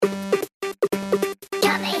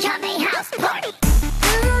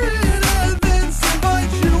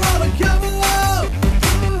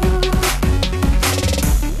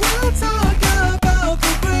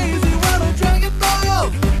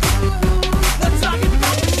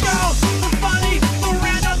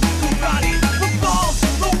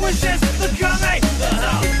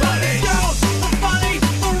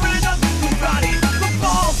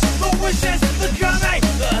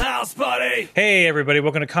Hey, everybody.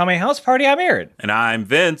 Welcome to Kame House Party. I'm Aaron. And I'm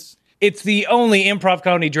Vince. It's the only improv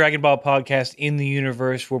comedy Dragon Ball podcast in the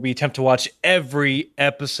universe where we attempt to watch every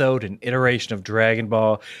episode and iteration of Dragon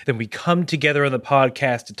Ball. Then we come together on the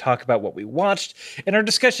podcast to talk about what we watched, and our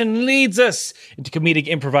discussion leads us into comedic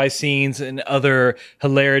improvised scenes and other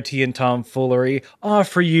hilarity and tomfoolery, all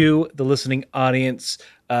for you, the listening audience.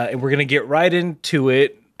 And we're going to get right into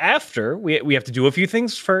it after. We have to do a few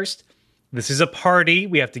things first. This is a party.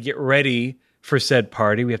 We have to get ready for said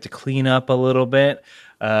party. We have to clean up a little bit.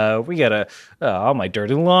 We gotta, all my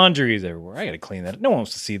dirty laundry is everywhere. I gotta clean that. No one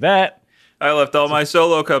wants to see that. I left all my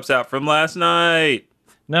solo cups out from last night.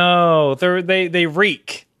 No, they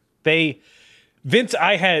reek. Vince,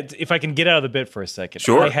 I had, if I can get out of the bit for a second,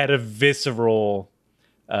 sure. I had a visceral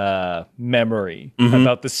memory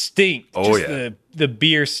about the stink. Oh, just yeah. the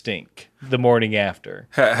beer stink the morning after.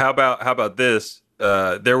 How about this?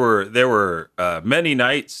 There were many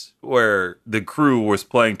nights where the crew was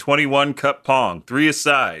playing 21 cup pong, 3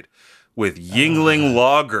 aside, with Yingling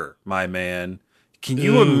Lager, my man. Can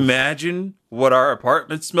you imagine what our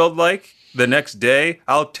apartment smelled like the next day?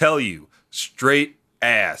 I'll tell you, straight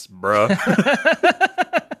ass, bruh.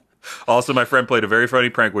 Also, my friend played a very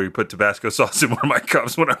funny prank where he put Tabasco sauce in one of my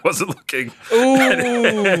cups when I wasn't looking.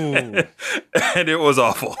 Ooh. And it was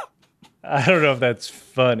awful. I don't know if that's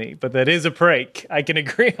funny, but that is a prank. I can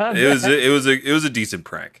agree on that. It was a decent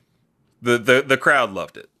prank. The crowd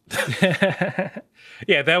loved it.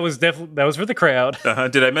 Yeah, that was for the crowd.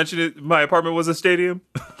 Did I mention it? My apartment was a stadium.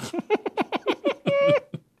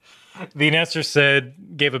 The announcer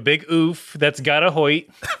gave a big oof. That's gotta hoit.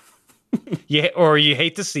 Yeah, or you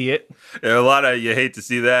hate to see it. Yeah, a lot of you hate to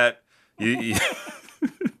see that.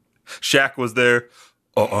 Shaq was there.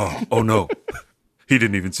 Oh no, he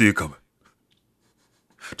didn't even see it coming.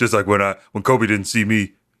 Just like when Kobe didn't see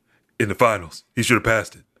me in the finals, he should have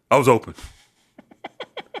passed it. I was open.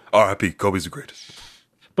 R.I.P. Kobe's the greatest.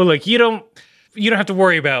 But look, you don't have to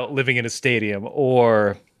worry about living in a stadium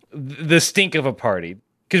or the stink of a party,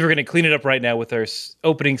 because we're going to clean it up right now with our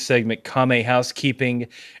opening segment, Kame Housekeeping.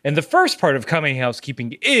 And the first part of Kame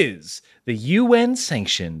Housekeeping is the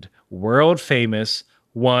UN-sanctioned, world-famous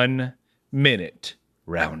 1-minute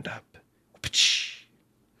roundup.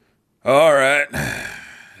 All right.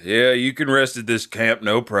 Yeah, you can rest at this camp,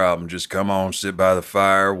 no problem. Just come on, sit by the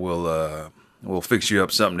fire. We'll fix you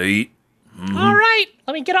up something to eat. Mm-hmm. All right,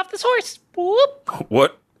 let me get off this horse. Whoop.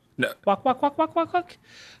 What? No. Walk.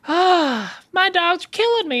 Ah, my dogs are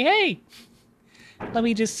killing me. Hey, let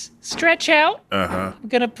me just stretch out. I'm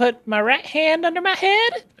gonna put my right hand under my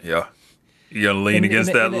head. Yeah. You're gonna lean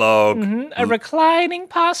against that log. A reclining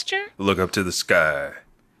posture. Look up to the sky.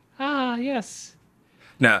 Ah, yes.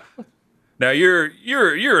 Now you're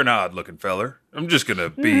an odd looking feller. I'm just gonna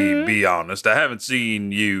be honest. I haven't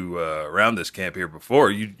seen you around this camp here before.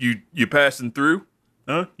 You passing through?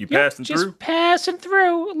 Huh? Passing through? Just passing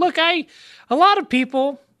through. Look, a lot of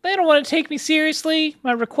people, they don't want to take me seriously.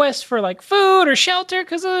 My requests for like food or shelter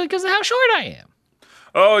because of how short I am.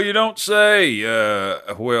 Oh, you don't say.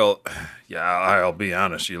 Well, yeah, I'll be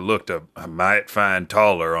honest. You looked a mite fine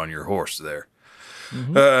taller on your horse there.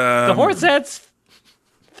 The horse that's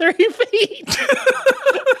 3 feet.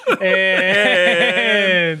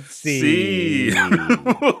 and see.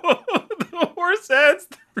 The horse has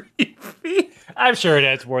 3 feet. I'm sure it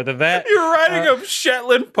has more than that. You're riding a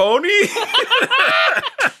Shetland pony? Yeah,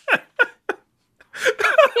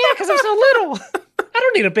 because I'm so little. I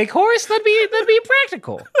don't need a big horse. That'd be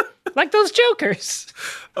impractical. Like those jokers.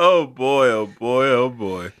 Oh boy.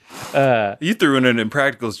 You threw in an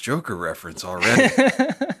Impractical's Joker reference already.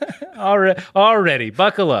 Already.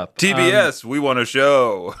 Buckle up. TBS, we want a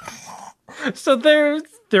show. So they're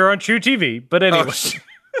on True TV. But anyway.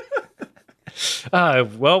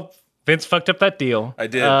 Well, Vince fucked up that deal. I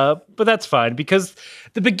did. But that's fine, because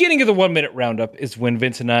the beginning of the 1-minute roundup is when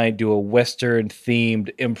Vince and I do a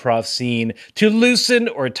Western-themed improv scene to loosen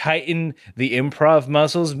or tighten the improv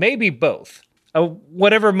muscles, maybe both.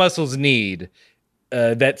 Whatever muscles need,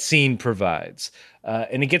 that scene provides.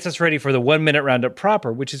 And it gets us ready for the 1-minute roundup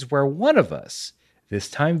proper, which is where one of us, this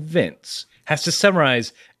time Vince, has to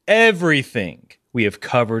summarize everything we have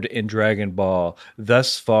covered in Dragon Ball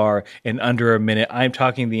thus far in under a minute. I'm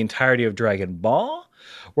talking the entirety of Dragon Ball,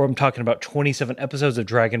 or I'm talking about 27 episodes of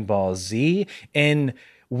Dragon Ball Z. And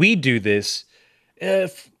we do this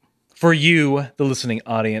for you, the listening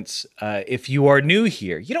audience. If you are new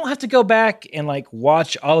here, you don't have to go back and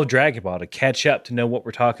watch all of Dragon Ball to catch up to know what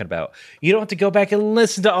we're talking about. You don't have to go back and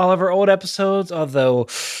listen to all of our old episodes, although,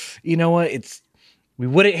 you know what, we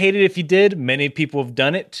wouldn't hate it if you did. Many people have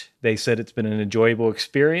done it. They said it's been an enjoyable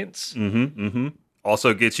experience.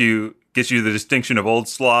 Also gets you Gets you the distinction of old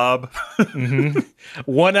slob.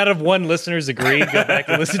 1 out of 1 listeners agree. Go back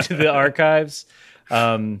and listen to the archives.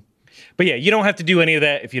 But yeah, you don't have to do any of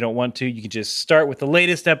that if you don't want to. You can just start with the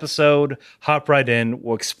latest episode, hop right in.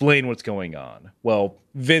 We'll explain what's going on. Well,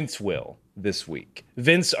 Vince will this week.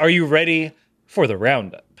 Vince, are you ready for the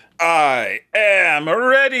roundup? I am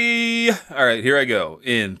ready. All right, here I go.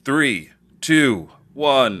 In 3, 2,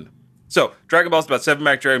 1. So, Dragon Ball is about 7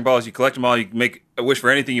 Mac Dragon Balls. You collect them all. You can make a wish for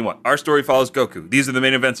anything you want. Our story follows Goku. These are the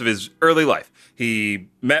main events of his early life. He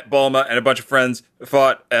met Bulma and a bunch of friends,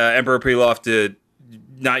 fought Emperor Pilaf to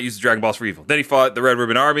not use the Dragon Balls for evil. Then he fought the Red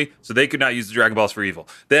Ribbon Army, so they could not use the Dragon Balls for evil.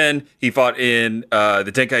 Then he fought in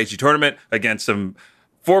the Tenkaichi tournament against some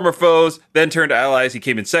former foes, then turned to allies. He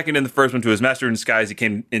came in second in the first one to his Master in Disguise. He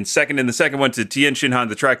came in second in the second one to Tien Shinhan,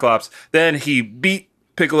 the Triclops. Then he beat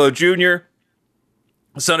Piccolo Jr.,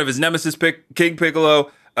 son of his nemesis, King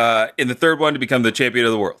Piccolo, in the third one to become the champion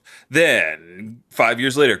of the world. Then, 5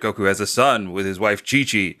 years later, Goku has a son with his wife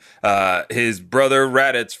Chi-Chi. His brother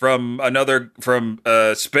Raditz from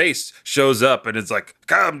space shows up and it's like,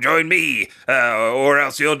 come join me, or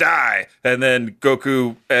else you'll die. And then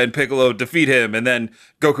Goku and Piccolo defeat him, and then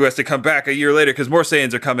Goku has to come back a year later because more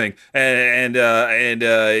Saiyans are coming. And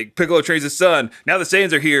Piccolo trains his son. Now the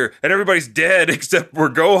Saiyans are here, and everybody's dead except for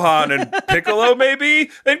Gohan and Piccolo, maybe.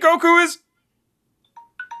 And Goku is.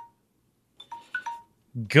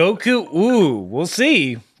 Goku, ooh, we'll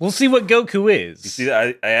see. We'll see what Goku is. You see,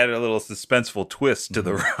 I added a little suspenseful twist to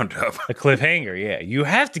the roundup. A cliffhanger, yeah. You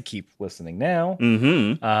have to keep listening now.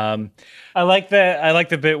 Mm-hmm. I like that. I like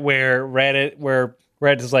the bit where Reddit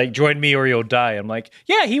is like, "Join me or you'll die." I'm like,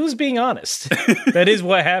 yeah, he was being honest. That is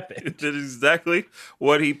what happened. That is exactly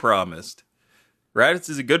what he promised. Raditz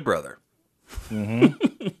is a good brother.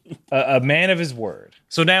 Mm-hmm. A man of his word.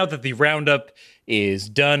 So now that the roundup is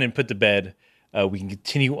done and put to bed, we can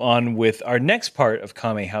continue on with our next part of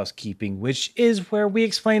Kame Housekeeping, which is where we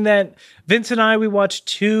explain that Vince and I, we watched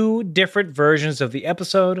 2 different versions of the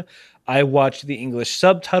episode. I watched the English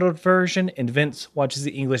subtitled version, and Vince watches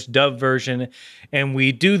the English dub version. And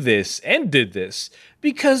we do this and did this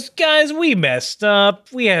because, guys, we messed up.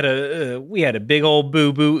 We had a big old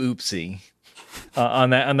boo-boo oopsie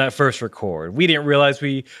on that first record. We didn't realize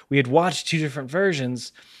we had watched 2 different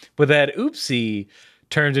versions, but that oopsie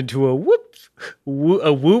turned into a whoops.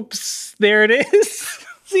 There it is.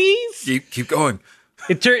 See? Keep going.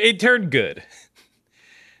 It turned good.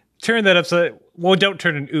 Turn that upside. Well, don't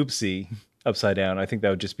turn an oopsie upside down. I think that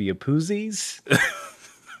would just be a poozies,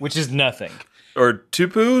 which is nothing. Or 2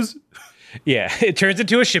 poos? Yeah, it turns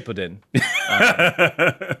into a Shippuden.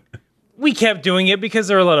 We kept doing it because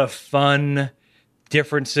there are a lot of fun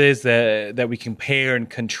differences that we compare and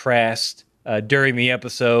contrast during the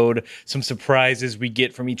episode, some surprises we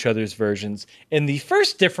get from each other's versions. And the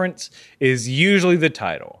first difference is usually the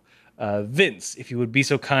title. Vince, if you would be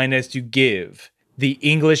so kind as to give the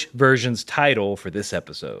English version's title for this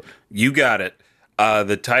episode. You got it.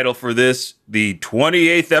 The title for this, the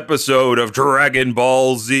 28th episode of Dragon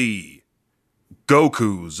Ball Z,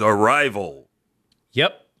 Goku's Arrival.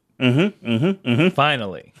 Yep.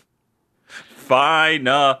 Finally. Mine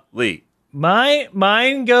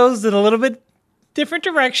goes in a little bit different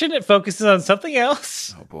direction. It focuses on something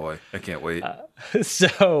else. Oh boy, I can't wait.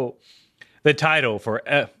 So, the title for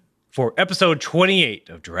episode 28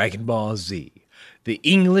 of Dragon Ball Z, the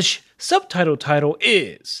English subtitle title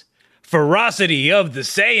is Ferocity of the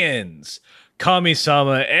Saiyans.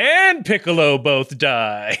 Kami-sama and Piccolo both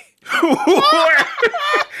die.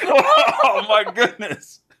 Oh my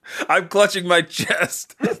goodness. I'm clutching my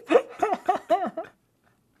chest.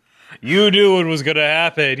 You knew what was going to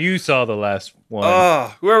happen. You saw the last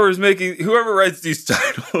one. Whoever writes these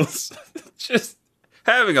titles, just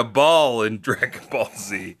having a ball in Dragon Ball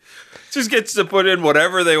Z. Just gets to put in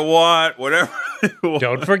whatever they want,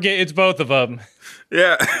 Don't forget, it's both of them.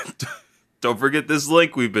 Yeah. Don't forget this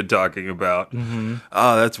link we've been talking about. Mm-hmm.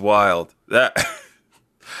 Oh, that's wild.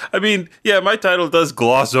 I mean, yeah, my title does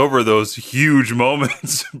gloss over those huge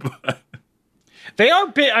moments, but they are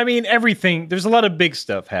big. I mean, everything. There's a lot of big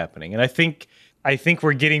stuff happening, and I think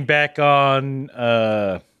we're getting back on.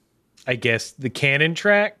 I guess the canon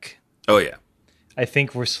track. Oh yeah. I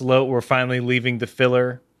think we're slow. We're finally leaving the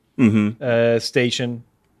filler station.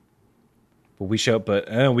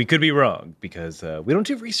 But we could be wrong because we don't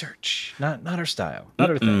do research. Not our style. Not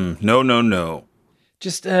our thing. No.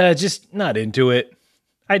 Just not into it.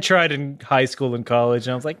 I tried in high school and college,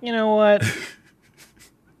 and I was like, you know what?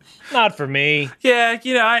 Not for me. Yeah,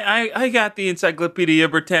 I got the Encyclopedia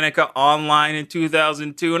Britannica online in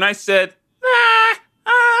 2002, and I said,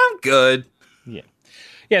 I'm good.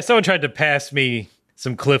 Yeah. Someone tried to pass me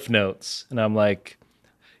some cliff notes, and I'm like,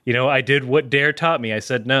 I did what Dare taught me. I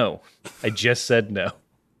said no. I just said no.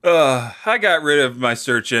 I got rid of my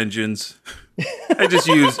search engines. I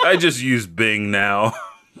just use Bing now.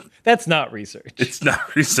 That's not research. It's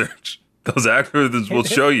not research. Those algorithms will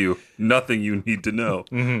show you nothing you need to know.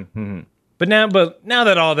 But now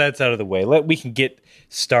that all that's out of the way, we can get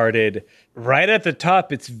started. Right at the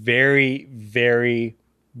top, it's very, very,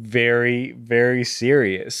 very, very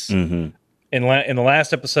serious. In the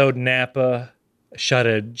last episode, Nappa shot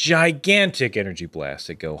a gigantic energy blast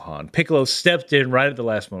at Gohan. Piccolo stepped in right at the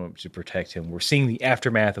last moment to protect him. We're seeing the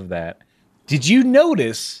aftermath of that. Did you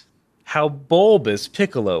notice how bulbous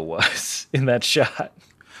Piccolo was in that shot?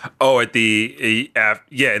 Oh, at in that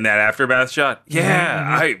aftermath shot?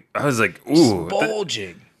 Yeah, I was like, ooh.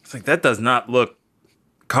 Bulging. It's like, that does not look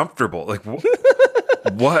comfortable. Like,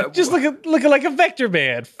 what? Just looking like a Vector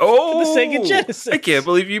Man for the Sega Genesis. I can't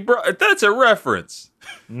believe you brought... That's a reference.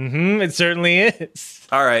 It certainly is.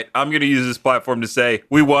 All right, I'm going to use this platform to say,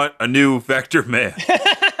 we want a new Vector Man.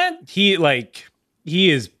 He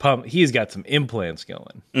is pumped. He's got some implants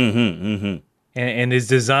going. And his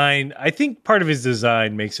design, I think part of his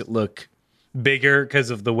design makes it look bigger because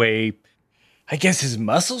of the way, I guess, his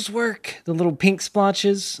muscles work. The little pink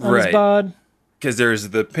splotches on his bod. Because there's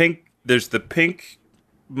the pink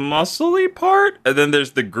muscly part, and then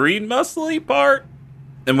there's the green muscly part.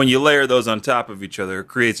 And when you layer those on top of each other, it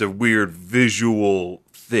creates a weird visual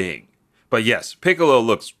thing. But yes, Piccolo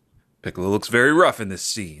looks very rough in this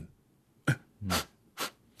scene.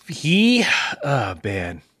 Oh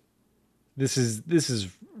man, this is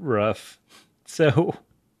rough. So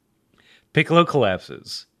Piccolo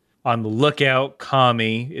collapses. On the lookout,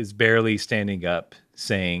 Kami is barely standing up,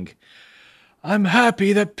 saying, "I'm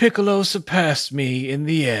happy that Piccolo surpassed me in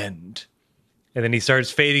the end." And then he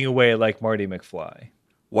starts fading away like Marty McFly.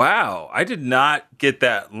 Wow, I did not get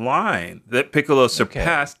that line, that Piccolo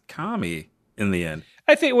surpassed Kami in the end.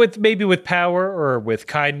 I think with power or with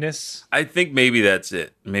kindness. I think maybe that's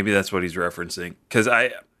it. Maybe that's what he's referencing. Because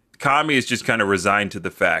Kami is just kind of resigned to the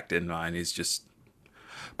fact in mind. He's just,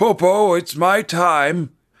 Popo, it's my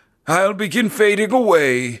time. I'll begin fading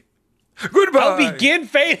away. Goodbye. I'll begin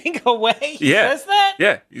fading away? He says that?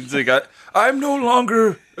 Yeah. He's like, I'm no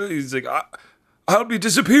longer... He's like, I'll be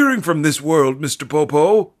disappearing from this world, Mr.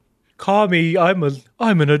 Popo. Kami, I'm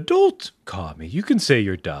an adult. Kami, you can say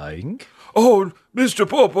you're dying. Oh, Mr.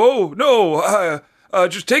 Popo, no,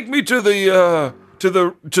 just take me to the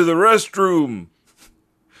restroom,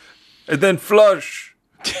 and then flush.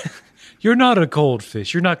 You're not a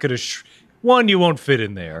goldfish. You're not gonna. One, you won't fit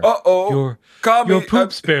in there. Uh-oh. Your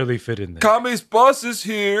poops barely fit in there. Kami's boss is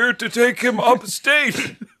here to take him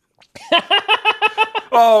upstate.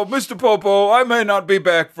 Oh, Mr. Popo, I may not be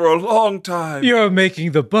back for a long time. You're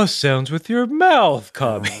making the bus sounds with your mouth,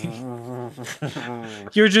 Kami.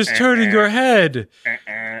 You're just turning your head.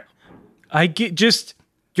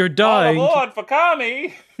 You're dying. All aboard for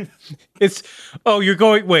Kami.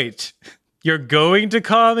 You're going to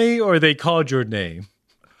Kami, or they called your name?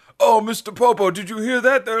 Oh, Mr. Popo, did you hear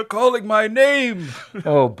that? They're calling my name.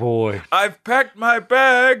 Oh, boy. I've packed my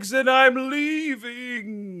bags and I'm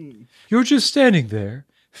leaving. You're just standing there,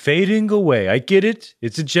 fading away. I get it.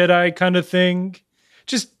 It's a Jedi kind of thing.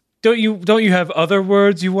 Just don't you have other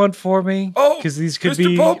words you want for me? Oh, because these could Mr.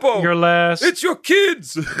 be Popo, your last. It's your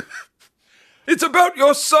kids. It's about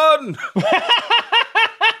your son.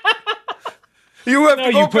 You have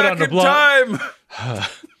to go back in time.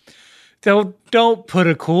 Don't put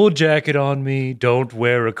a cool jacket on me. Don't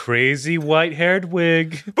wear a crazy white-haired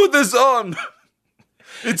wig. Put this on.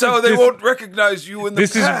 It's how they won't recognize you in the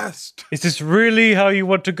past. Is this really how you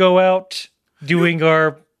want to go out doing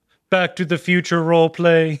our Back to the Future role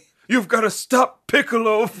play? You've got to stop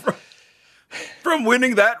Piccolo from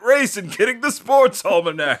winning that race and getting the sports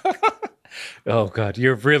almanac. Oh, God,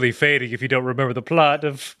 you're really fading if you don't remember the plot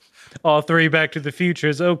of all three Back to the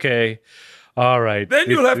Futures. Okay. All right. Then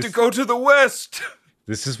you'll have to go to the West.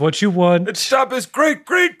 This is what you want. And stop his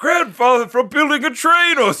great-great-grandfather from building a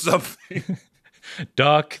train or something.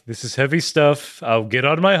 Doc, this is heavy stuff. I'll get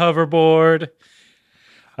on my hoverboard.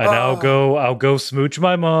 And I'll go smooch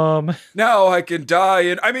my mom. Now I can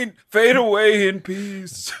fade away in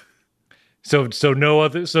peace. So no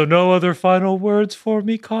other final words for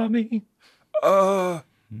me, Kami? Don't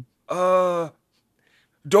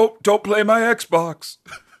play my Xbox.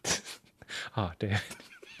 Oh, damn.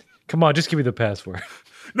 Come on, just give me the password.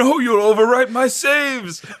 No, you'll overwrite my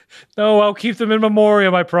saves. No, I'll keep them in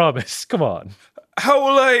memoriam, I promise. Come on. How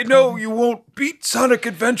will I know you won't beat Sonic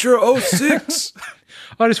Adventure 06?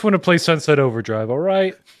 I just want to play Sunset Overdrive, all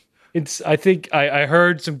right? I think I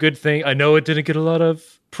heard some good thing. I know it didn't get a lot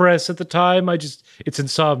of press at the time. It's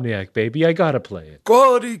Insomniac, baby. I gotta play it.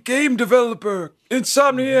 Quality game developer,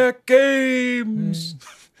 Insomniac Games.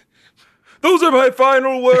 Those are my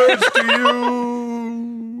final words to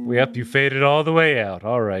you. Yep, you faded all the way out.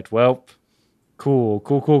 All right, well,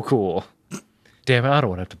 cool. Damn it, I don't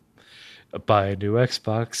want to have to buy a new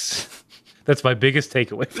Xbox. That's my biggest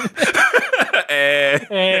takeaway.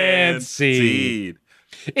 And seed.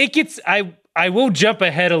 It gets. I will jump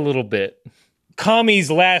ahead a little bit. Kami's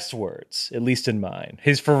last words, at least in mine,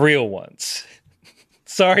 his for real ones.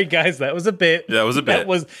 Sorry, guys, that was a bit. That was a bit.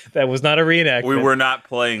 That was not a reenactment. We were not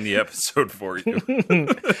playing the episode for you.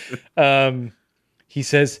 He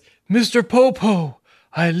says, "Mr. Popo,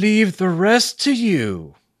 I leave the rest to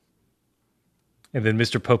you." And then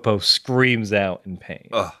Mr. Popo screams out in pain.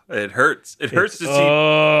 Oh, it hurts. It hurts to see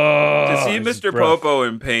Mr. Popo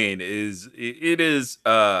in pain. It's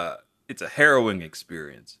a harrowing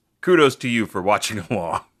experience. Kudos to you for watching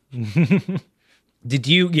along. Was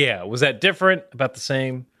that different? About the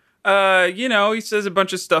same? He says a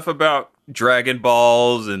bunch of stuff about Dragon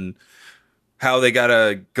Balls and how they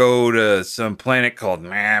gotta go to some planet called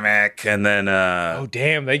Namek, and then oh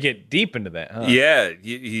damn, they get deep into that, huh? Yeah,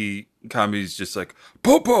 Kami's just like,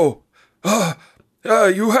 Popo,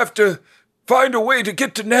 you have to find a way to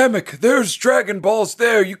get to Namek. There's Dragon Balls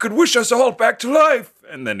there. You could wish us all back to life.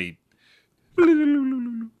 And then he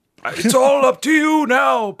it's all up to you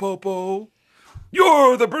now, Popo.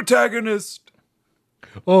 You're the protagonist.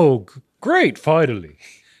 Oh, great, finally.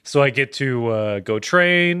 So I get to go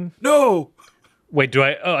train? No. Wait,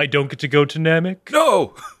 I don't get to go to Namek?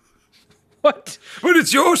 No. What? But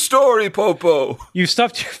it's your story, Popo. You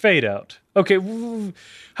stuffed your fate out. Okay,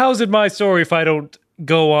 how's it my story if I don't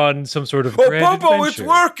go on some sort of grand Popo, adventure? it's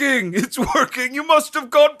working. It's working. You must have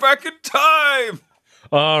gone back in time.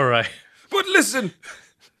 All right. But listen,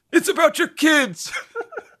 it's about your kids.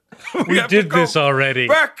 We did this already.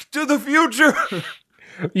 Back to the future.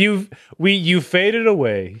 You faded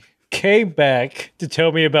away, came back to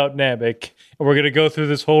tell me about Namek, and we're gonna go through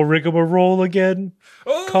this whole rigmarole again.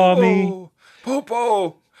 Oh, Kami.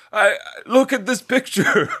 Popo, I look at this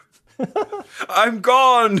picture. I'm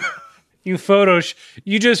gone. You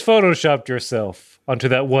just photoshopped yourself onto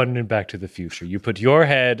that one in Back to the Future. You put your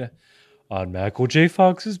head on Michael J.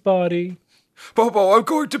 Fox's body. Popo, I'm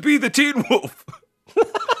going to be the Teen Wolf.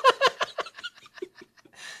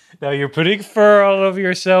 Now you're putting fur all over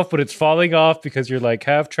yourself, but it's falling off because you're like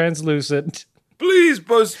half translucent. Please,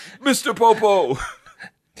 Mr. Popo.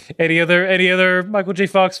 Any other Michael J.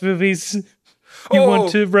 Fox movies you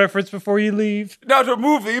want to reference before you leave? Not a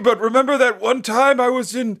movie, but remember that one time I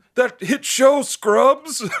was in that hit show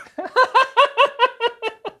Scrubs?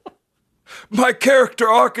 My character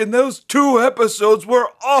arc in those 2 episodes were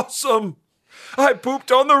awesome. I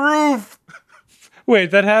pooped on the roof.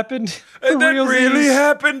 Wait, that happened? And that really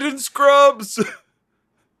happened in Scrubs.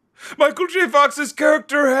 Michael J. Fox's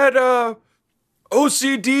character had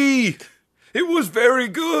OCD. It was very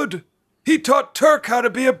good. He taught Turk how to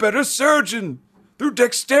be a better surgeon through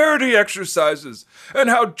dexterity exercises and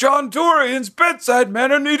how John Dorian's bedside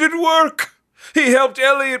manner needed work. He helped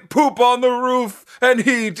Elliot poop on the roof, and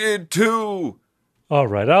he did too. All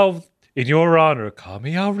right, in your honor,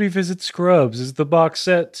 Kami, I'll revisit Scrubs. Is the box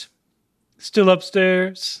set still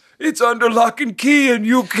upstairs? It's under lock and key, and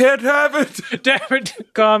you can't have it. Damn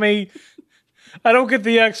it, Kami. I don't get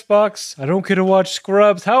the Xbox. I don't get to watch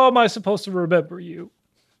Scrubs. How am I supposed to remember you?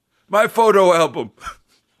 My photo album.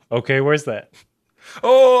 Okay, where's that?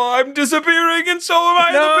 Oh, I'm disappearing, and so am I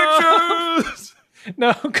in the pictures.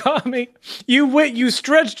 No, Kami, you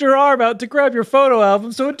stretched your arm out to grab your photo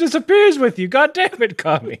album, so it disappears with you. God damn it,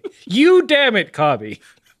 Kami. You damn it, Kami.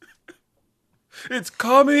 It's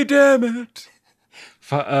Kami, damn it.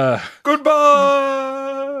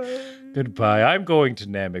 Goodbye. Goodbye. I'm going to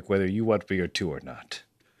Namek, whether you want me to or not.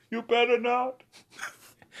 You better not.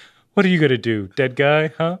 What are you gonna do, dead guy?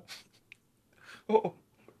 Huh? Oh,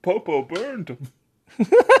 Popo burned him.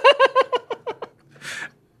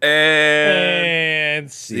 And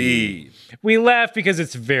see. We laugh because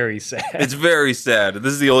it's very sad. It's very sad.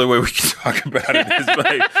 This is the only way we can talk about it is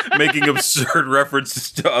by making absurd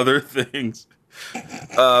references to other things.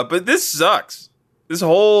 But this sucks. This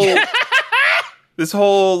whole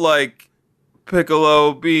like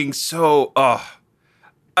Piccolo being so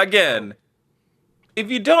again, if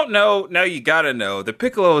you don't know, now you gotta know that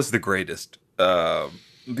Piccolo is the greatest.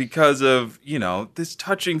 Because of, this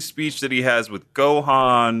touching speech that he has with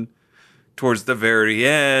Gohan towards the very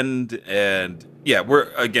end. And yeah,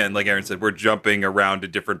 we're, again, like Aaron said, we're jumping around to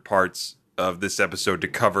different parts of this episode to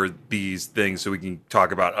cover these things so we can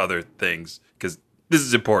talk about other things because this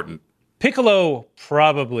is important. Piccolo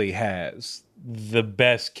probably has the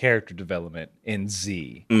best character development in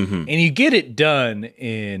Z. Mm-hmm. And you get it done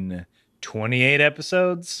in 28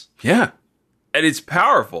 episodes. Yeah. And it's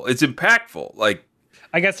powerful. It's impactful. Like,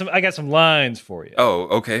 I got some lines for you. oh,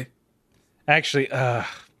 okay. Actually,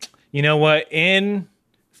 you know what?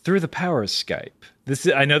 Through the power of Skype.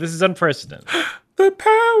 I know this is unprecedented. The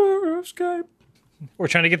power of Skype. We're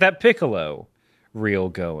trying to get that Piccolo reel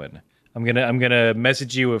going. I'm gonna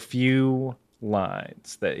message you a few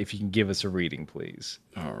lines that if you can give us a reading, please.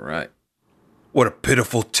 All right. What a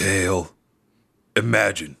pitiful tale.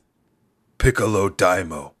 Imagine Piccolo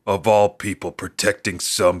Daimo, of all people, protecting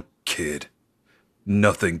some kid.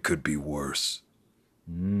 Nothing could be worse.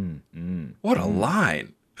 What a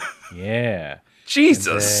line. Yeah.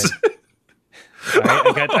 Jesus.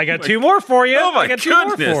 I got two more for you. Oh my I got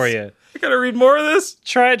goodness. 2 more for you. I gotta read more of this?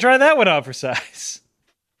 Try that one out for size.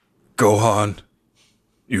 Gohan,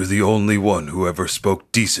 you're the only one who ever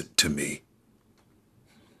spoke decent to me.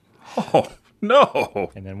 Oh,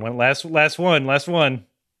 no. And then one last one.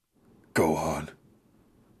 Gohan,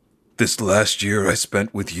 this last year I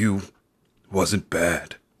spent with you wasn't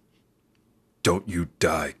bad. Don't you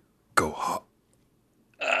die, Gohan.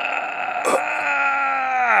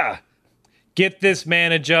 Get this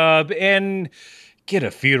man a job and get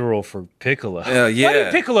a funeral for Piccolo.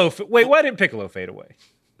 Yeah. Why didn't Piccolo fade away?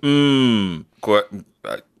 I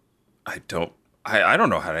don't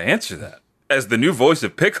know how to answer that. As the new voice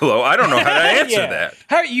of Piccolo, I don't know how to answer that.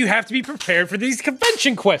 You have to be prepared for these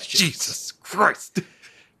convention questions. Jesus Christ.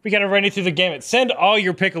 We got to run you through the gamut. Send all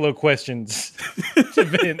your Piccolo questions to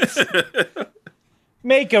Vince.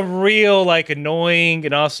 Make a real, annoying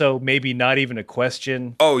and also maybe not even a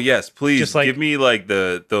question. Oh, yes, please. Just give me,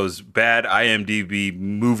 those bad IMDb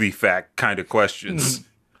movie fact kind of questions.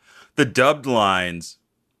 The dubbed lines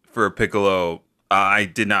for Piccolo, I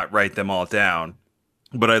did not write them all down.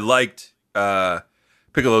 But I liked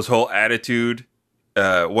Piccolo's whole attitude.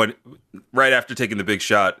 Right after taking the big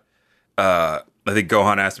shot, I think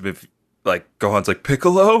Gohan asked him if, Gohan's like,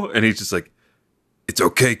 Piccolo? And he's just like, it's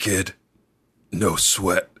okay, kid. No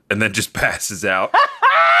sweat. And then just passes out.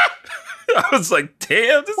 I was like,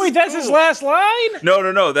 damn. Wait, that's his last line?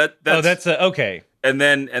 No. That's okay. And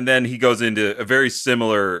then he goes into a very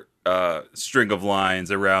similar string of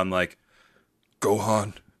lines around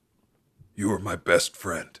Gohan, you are my best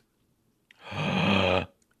friend.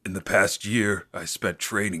 In the past year, I spent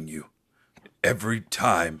training you. Every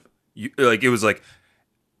time it was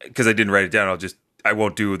because I didn't write it down, I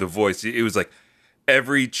won't do the voice. It was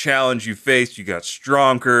every challenge you faced, you got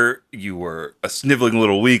stronger. You were a sniveling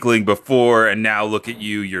little weakling before, and now look at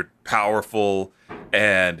you. You're powerful.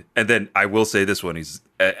 And then I will say this one. He's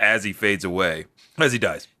as he fades away, as he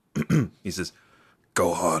dies, he says,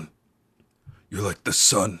 Gohan, you're like the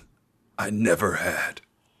son I never had.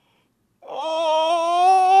 Oh,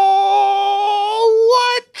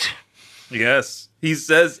 what? Yes. He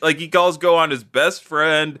says, he calls Gohan his best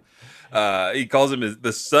friend. He calls him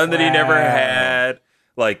the son that he never had.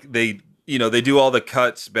 They do all the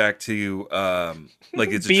cuts back to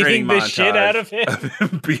it's a training montage. Shit out of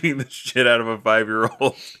him. Beating the shit out of a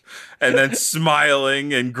 5-year-old. And then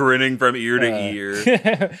smiling and grinning from ear to ear.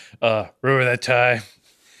 Remember that time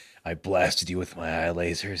I blasted you with my eye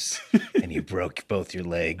lasers and you broke both your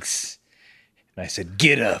legs. And I said,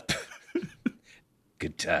 get up.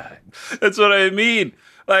 Good time. That's what I mean.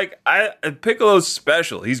 Piccolo's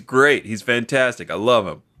special. He's great. He's fantastic. I love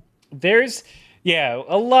him. There's,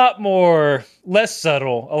 a lot more, less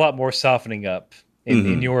subtle, a lot more softening up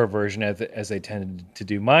in your version as they tended to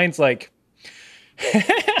do. Mine's I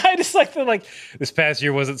just this past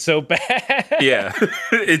year wasn't so bad. Yeah.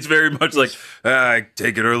 It's very much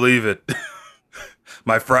take it or leave it.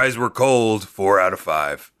 My fries were cold, 4 out of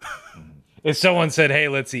 5. If someone said, hey,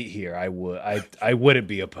 let's eat here, I wouldn't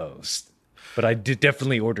be opposed. But I did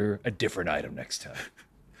definitely order a different item next time.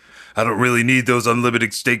 I don't really need those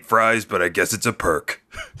unlimited steak fries, but I guess it's a perk.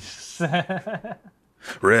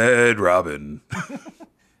 Red Robin.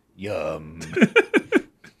 Yum.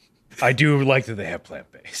 I do like that they have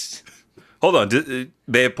plant-based. Hold on,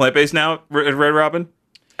 they have plant-based now, Red Robin?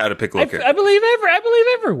 Out of Piccolo character. I believe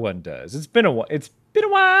everyone does. It's been a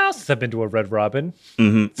while since I've been to a Red Robin.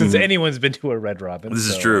 Since anyone's been to a Red Robin. This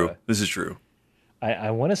is true. This is true.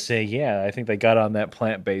 I want to say, I think they got on that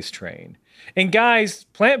plant-based train. And guys,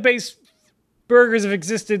 plant-based burgers have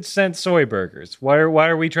existed since soy burgers. Why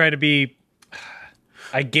are we trying to be...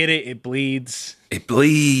 I get it. It bleeds. It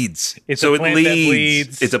bleeds. It's a plant that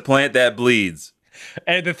bleeds. It's a plant that bleeds.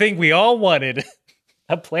 And the thing we all wanted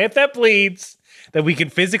A plant that bleeds, that we can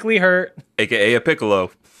physically hurt. AKA a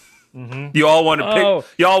piccolo. You all want to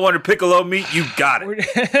you all want to piccolo meat? You got it.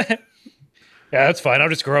 Yeah, that's fine. I'll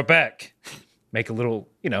just grow it back. Make a little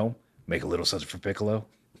something for Piccolo.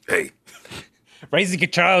 Hey. Raising a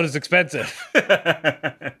child is expensive.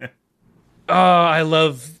 Oh, I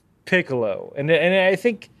love Piccolo. And I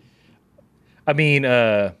think,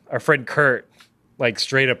 our friend Kurt, like,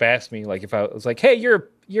 straight up asked me, like, if I was like, hey, you're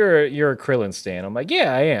a Krillin stan. I'm like,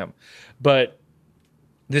 yeah, I am. But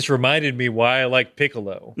this reminded me why I like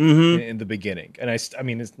Piccolo in the beginning. And it's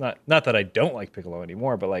not that I don't like Piccolo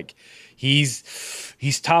anymore, but like he's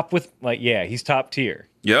top with he's top tier.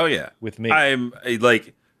 Oh yeah. With me. I'm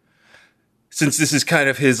like, since this is kind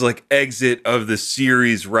of his like exit of the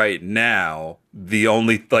series right now, the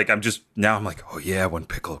only like I'm like, oh yeah, when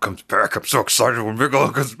Piccolo comes back, I'm so excited when Piccolo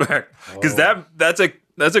comes back. Because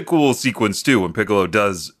that's a cool sequence too when Piccolo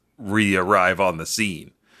does re-arrive on the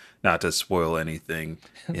scene. Not to spoil anything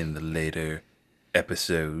in the later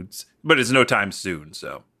episodes, but it's no time soon,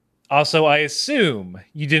 so. Also, I assume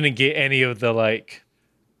you didn't get any of the, like,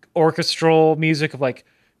 orchestral music of, like,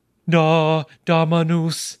 Da,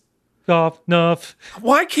 Damanus, Nuff.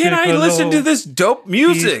 Why can't I listen to this dope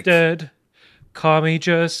music? He's dead. Kami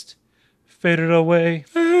just faded away.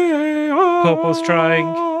 Popo's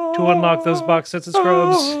trying to unlock those box sets of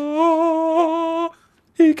Scrubs.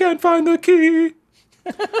 He can't find the key.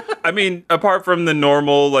 I mean, apart from the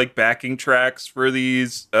normal like backing tracks for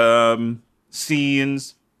these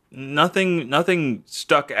scenes, nothing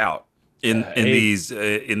stuck out in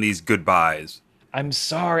these goodbyes. I'm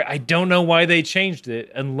sorry, I don't know why they changed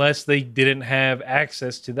it unless they didn't have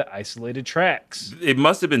access to the isolated tracks. It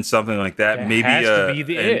must have been something like that. It Maybe has to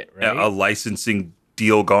be right? a licensing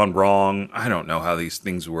deal gone wrong. I don't know how these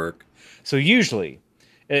things work. So usually,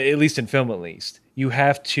 at least in film, you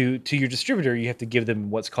have to your distributor, you have to give them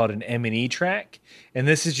what's called an M&E track. And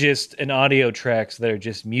this is just an audio tracks that are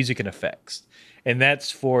just music and effects. And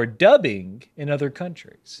that's for dubbing in other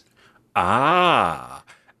countries. Ah,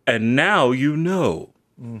 and now you know.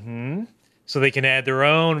 Mm-hmm. So they can add their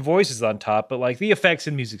own voices on top, but like the effects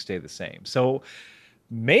and music stay the same. So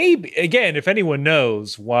maybe, again, if anyone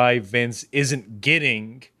knows why Vince isn't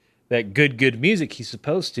getting that good music he's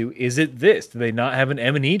supposed to, is it this? Do they not have an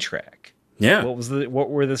M&E track? Yeah. What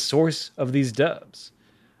were the source of these dubs?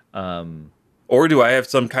 Or do I have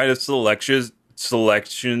some kind of selective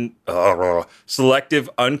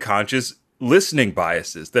unconscious listening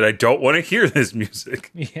biases that I don't want to hear this music?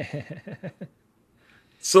 Yeah.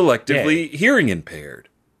 Selectively hearing impaired.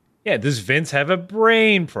 Yeah, does Vince have a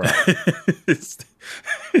brain problem?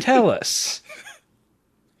 Tell us.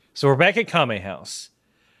 So we're back at Kame House.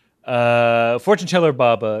 Fortune teller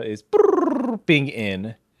Baba is being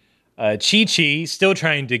in. Chi-Chi, still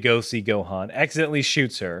trying to go see Gohan, accidentally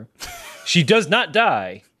shoots her. She does not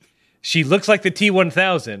die. She looks like the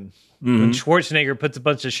T-1000 when Schwarzenegger puts a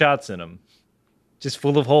bunch of shots in him. Just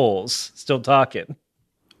full of holes, still talking.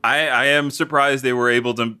 I am surprised they were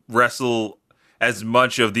able to wrestle as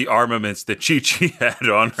much of the armaments that Chi-Chi had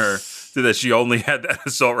on her so that she only had that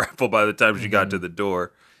assault rifle by the time she got to the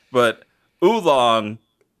door. But Oolong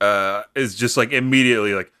is just like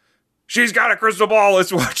immediately like, she's got a crystal ball.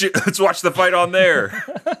 Let's watch it. Let's watch the fight on there.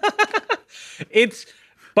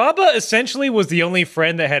 Baba essentially was the only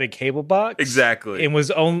friend that had a cable box. Exactly. And was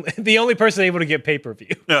the only person able to get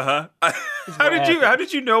pay-per-view. Uh-huh. How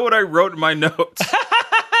did you know what I wrote in my notes?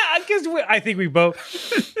 Because I think we both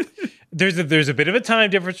there's a bit of a time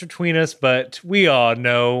difference between us, but we all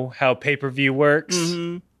know how pay-per-view works.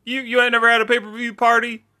 Mm-hmm. You ain't never had a pay-per-view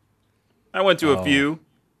party? I went to a few.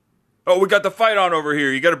 Oh, we got the fight on over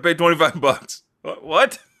here. You got to pay $25.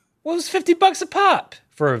 What? Well, it was $50 a pop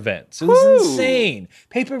for events. It was insane.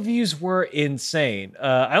 Pay-per-views were insane.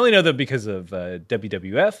 I only know that because of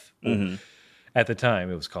WWF. Mm-hmm. At the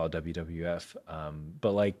time, it was called WWF.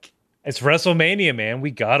 But like, it's WrestleMania, man. We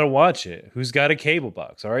gotta watch it. Who's got a cable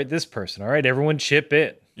box? All right, this person. All right, everyone chip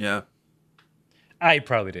in. Yeah. I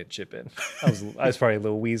probably didn't chip in. I was probably a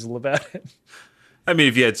little weasel about it. I mean,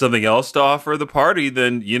 if you had something else to offer the party,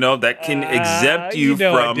 then, that can exempt you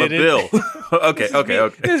from a bill. Okay.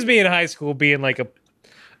 This is me in high school being like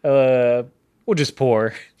just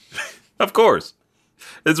poor. Of course.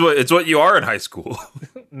 It's what you are in high school.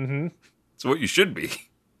 Mm-hmm. It's what you should be.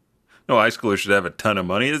 No high schooler should have a ton of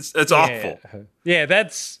money. It's awful. Yeah,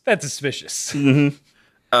 that's suspicious. Mm-hmm.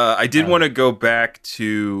 I did want to go back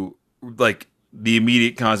to, like, the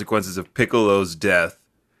immediate consequences of Piccolo's death.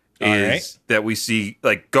 That we see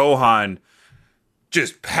like Gohan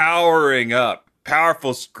just powering up,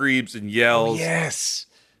 powerful screams and yells. Oh, yes.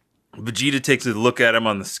 Vegeta takes a look at him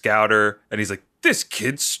on the scouter and he's like, this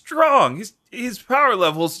kid's strong. His power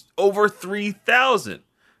level's over 3,000.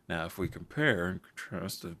 Now, if we compare and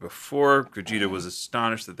contrast to before, Gogeta was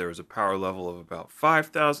astonished that there was a power level of about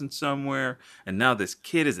 5,000 somewhere, and now this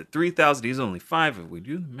kid is at 3,000. He's only 5. If we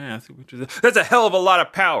do the math, that's a hell of a lot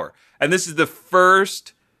of power. And this is the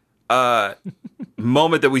first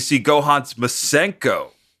moment that we see Gohan's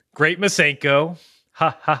Masenko. Great Masenko.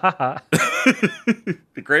 Ha ha ha ha.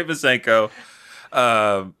 The great Masenko.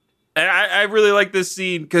 And I really like this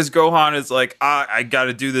scene because Gohan is like, I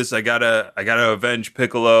gotta do this. I gotta avenge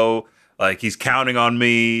Piccolo. Like, he's counting on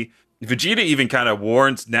me. Vegeta even kind of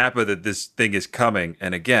warns Nappa that this thing is coming.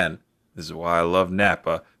 And again, this is why I love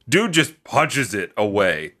Nappa. Dude just punches it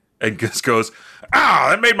away and just goes,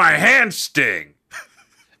 that made my hand sting.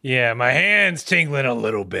 Yeah, my hand's tingling a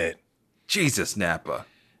little bit. Jesus, Nappa.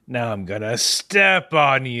 Now I'm gonna step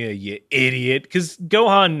on you, you idiot. Because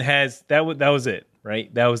Gohan has, that was it.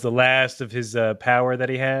 Right? That was the last of his power that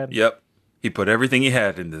he had. Yep. He put everything he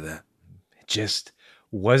had into that. It just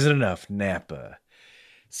wasn't enough, Nappa.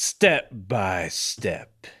 Step by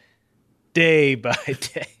step. Day by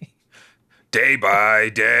day. Day by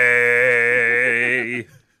day.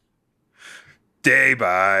 Day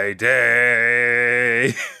by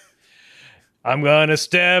day. I'm gonna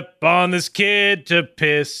step on this kid to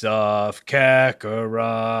piss off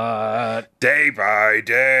Kakarot. Day by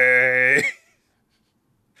day.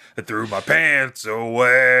 I threw my pants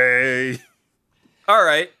away. All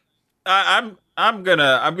right, I'm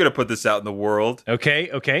gonna put this out in the world.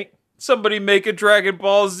 Okay. Somebody make a Dragon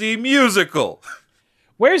Ball Z musical.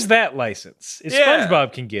 Where's that license? If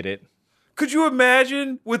SpongeBob can get it. Could you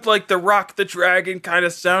imagine with like the Rock the Dragon kind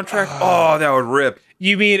of soundtrack? Oh, that would rip.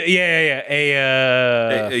 You mean yeah?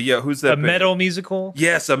 Who's that? A metal musical?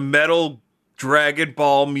 Yes, a metal Dragon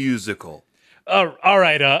Ball musical. All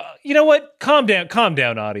right. You know what? Calm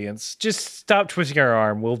down, audience. Just stop twisting our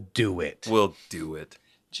arm. We'll do it.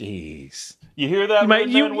 Jeez. You hear that?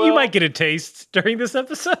 You might get a taste during this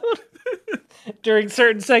episode, during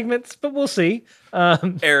certain segments, but we'll see.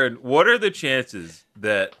 Aaron, what are the chances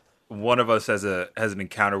that one of us has an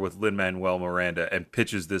encounter with Lin-Manuel Miranda and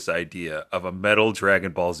pitches this idea of a metal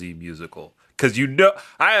Dragon Ball Z musical? Because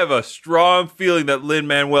I have a strong feeling that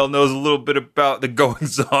Lin-Manuel knows a little bit about the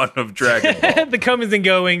goings-on of Dragon Ball. The comings and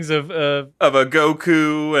goings of a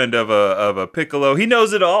Goku and of a Piccolo. He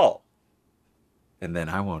knows it all. And then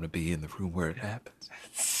I want to be in the room where it happens.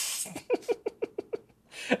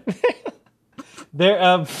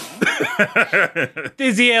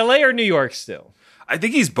 Is he LA or New York still? I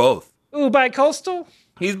think he's both. Ooh, bi-coastal?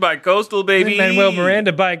 He's bi-coastal, baby. Lin-Manuel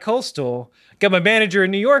Miranda, bi-coastal. Got my manager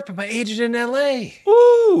in New York, but my agent in LA.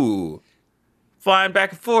 Ooh. Flying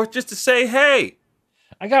back and forth just to say hey.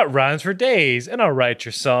 I got rhymes for days, and I'll write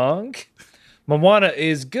your song. Moana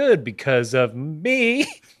is good because of me.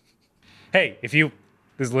 Hey, this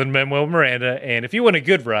is Lin-Manuel Miranda, and if you want a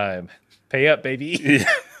good rhyme, pay up, baby. Yeah.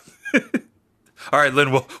 All right,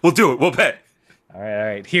 Lin, we'll do it. We'll pay. All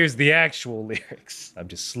right. Here's the actual lyrics. I'm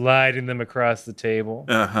just sliding them across the table.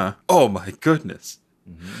 Uh-huh. Oh, my goodness.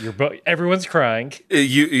 Everyone's crying.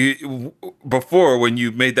 You before, when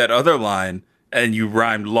you made that other line and you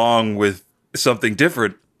rhymed long with something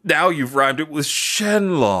different, now you've rhymed it with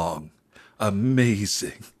Shenlong.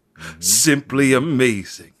 Amazing. Mm-hmm. Simply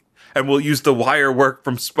amazing. And we'll use the wire work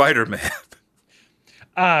from Spider-Man.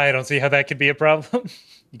 I don't see how that could be a problem.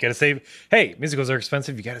 You gotta save. Hey, musicals are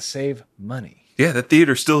expensive. You gotta save money. Yeah, the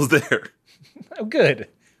theater still's there. Oh, good.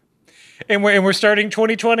 And we're starting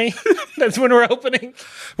 2020. That's when we're opening.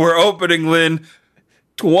 We're opening, Lynn,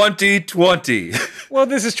 2020. Well,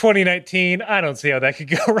 this is 2019. I don't see how that could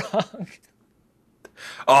go wrong.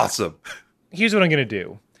 Awesome. Here's what I'm gonna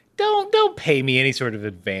do. Don't pay me any sort of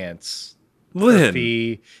advance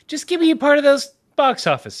fee. Just give me a part of those box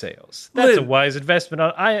office sales. That's Lynn, a wise investment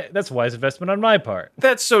on my part.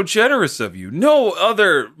 That's so generous of you. No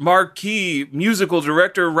other marquee musical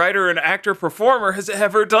director, writer, and actor performer has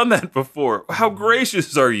ever done that before. How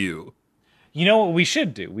gracious are you? You know what we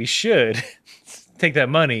should do? We should take that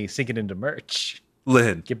money, sink it into merch.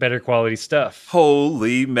 Lynn. Get better quality stuff.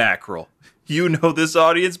 Holy mackerel. You know this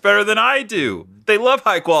audience better than I do. They love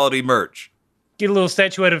high quality merch. Get a little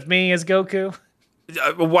statuette of me as Goku.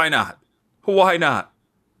 Why not? Why not?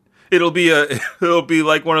 It'll be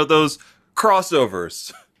like one of those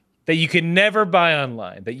crossovers that you can never buy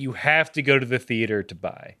online, that you have to go to the theater to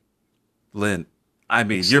buy. Lynn, I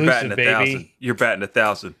mean, exclusive, you're batting 1,000. Baby. You're batting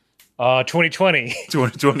 1,000. 2020.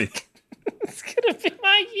 2020. It's gonna be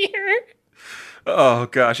my year. Oh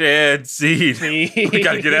gosh, and Seed. We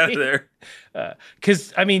gotta get out of there.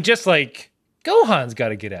 Because I mean, just like Gohan's got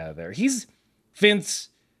to get out of there. Vince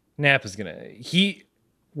Nappa's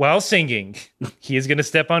while singing, he is gonna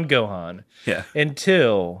step on Gohan. Yeah.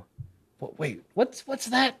 Until, wait, what's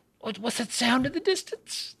that? What's that sound in the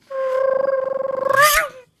distance?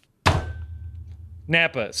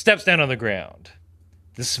 Nappa steps down on the ground.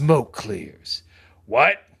 The smoke clears.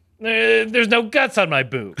 What? There's no guts on my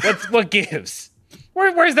boot. What gives?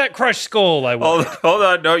 Where's that crushed skull I want? Hold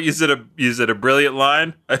on. No, you said a brilliant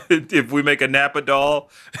line. If we make a Nappa doll,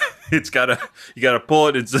 you gotta pull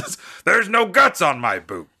it and it says, "There's no guts on my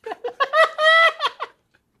boot."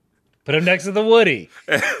 Put him next to the Woody.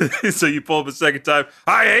 So you pull him a second time.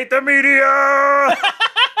 I hate the media.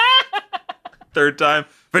 Third time,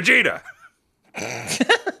 Vegeta.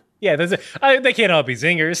 Yeah, they can't all be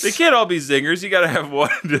zingers. They can't all be zingers. You gotta have one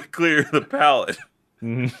to clear the palate.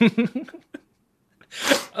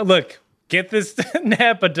 Look, get this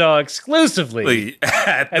Nappa doll exclusively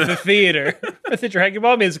at the theater at the Dragon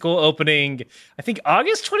Ball musical opening. I think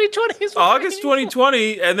August 2020 is August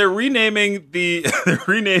 2020, and they're renaming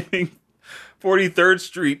 43rd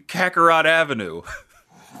Street Kakarot Avenue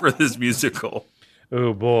for this musical.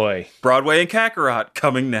 Oh boy, Broadway and Kakarot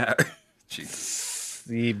coming now. Jesus,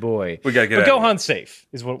 boy, we gotta get. But Gohan's safe,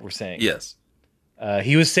 is what we're saying. Yes,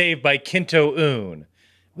 he was saved by Kinto Un.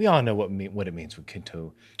 We all know what it means when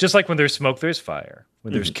Kinto. Just like when there's smoke, there's fire.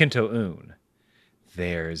 When there's Kinto Un,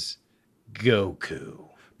 there's Goku.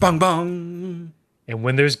 Bong bong. And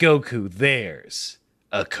when there's Goku, there's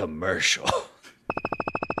a commercial.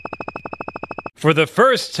 For the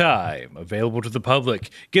first time, available to the public,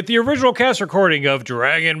 get the original cast recording of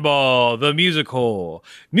Dragon Ball, the musical.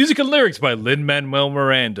 Music and lyrics by Lin-Manuel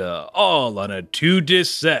Miranda, all on a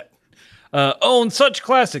 2-disc set. Own such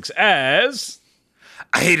classics as...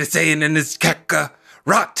 I hate to say it, and it's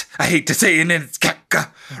Kakarot. I hate to say it, and it's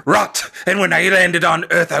Kakarot. And when I landed on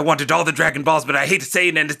Earth, I wanted all the Dragon Balls, but I hate to say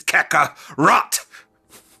it, and it's Kakarot.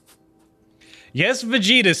 Yes,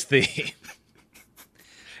 Vegeta's theme.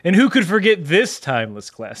 And who could forget this timeless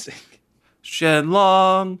classic?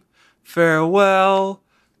 Shenlong, farewell.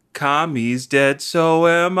 Kami's dead, so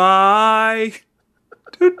am I.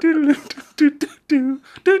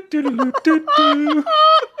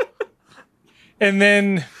 And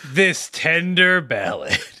then this tender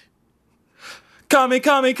ballad.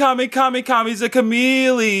 Kami's a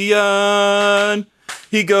chameleon.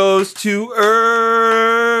 He goes to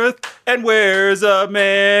Earth and wears a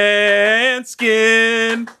man's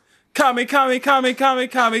skin. Chameleon.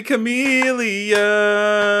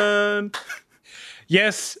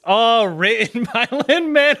 Yes, all written by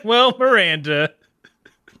Lin-Manuel Miranda.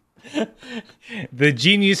 The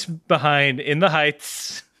genius behind In the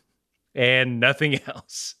Heights and nothing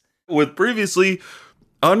else. With previously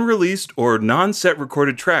unreleased or non-set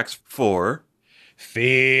recorded tracks for...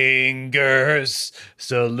 Fingers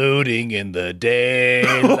saluting in the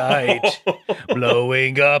daylight,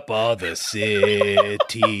 blowing up all the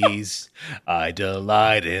cities. I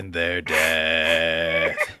delight in their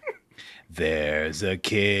death. There's a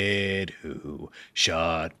kid who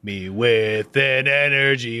shot me with an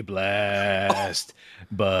energy blast,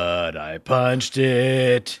 but I punched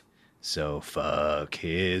it, so fuck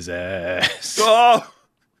his ass. Oh!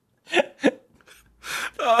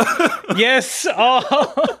 Yes, all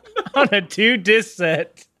on a 2-disc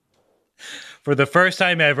set. For the first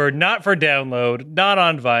time ever, not for download, not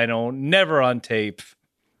on vinyl, never on tape.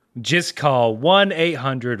 Just call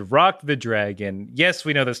 1-800-ROCK-THE-DRAGON. Yes,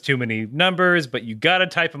 we know that's too many numbers, but you gotta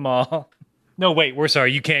type them all. No, wait, we're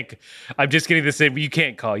sorry, you can't. I'm just getting this in. You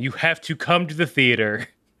can't call. You have to come to the theater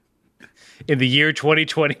in the year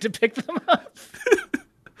 2020 to pick them up.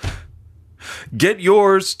 Get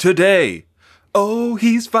yours today. Oh,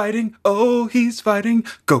 he's fighting. Oh, he's fighting.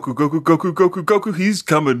 Goku, Goku, Goku, Goku, Goku. He's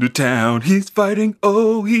coming to town. He's fighting.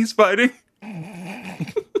 Oh, he's fighting.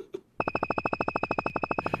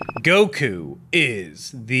 Goku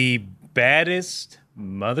is the baddest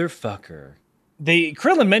motherfucker.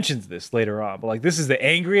 Krillin mentions this later on, but like this is the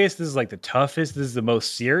angriest, this is like the toughest, this is the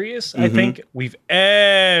most serious, I think, we've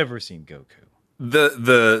ever seen Goku.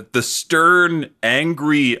 The stern,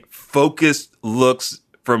 angry, focused looks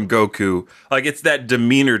from Goku, like it's that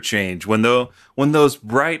demeanor change when those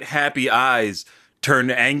bright, happy eyes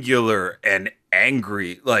turn angular and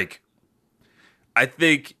angry. Like, I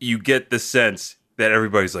think you get the sense that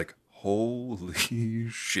everybody's like, holy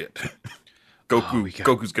shit.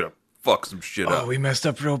 Goku's gonna fuck some shit up. Oh, we messed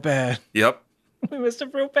up real bad. Yep. We messed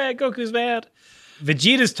up real bad. Goku's mad.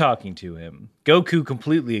 Vegeta's talking to him. Goku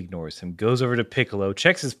completely ignores him, goes over to Piccolo,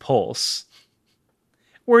 checks his pulse.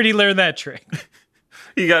 Where'd he learn that trick?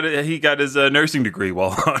 He got his nursing degree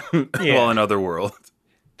while in Otherworld.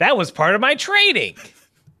 That was part of my training.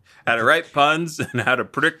 How to write puns and how to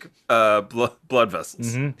prick blood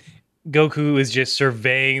vessels. Goku is just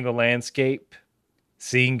surveying the landscape,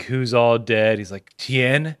 seeing who's all dead. He's like,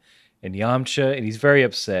 Tien and Yamcha, and he's very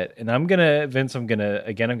upset. And I'm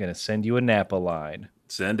gonna send you a Nappa line.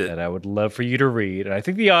 Send it. That I would love for you to read. And I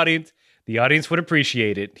think the audience would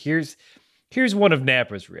appreciate it. Here's one of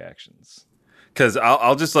Nappa's reactions. Because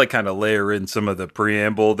I'll just like kind of layer in some of the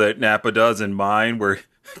preamble that Nappa does in mine, where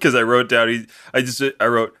because I wrote down I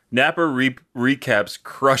wrote Nappa recaps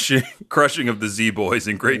crushing of the Z Boys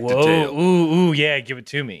in great detail. Ooh, yeah, give it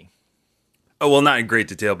to me. Oh well, not in great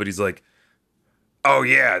detail, but he's like, oh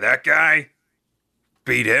yeah, that guy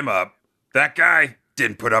beat him up. That guy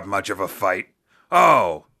didn't put up much of a fight.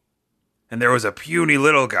 Oh, and there was a puny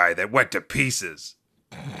little guy that went to pieces.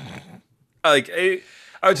 Like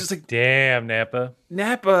I was just like, damn, Nappa.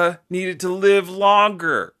 Nappa needed to live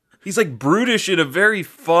longer. He's like brutish in a very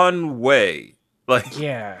fun way. Like,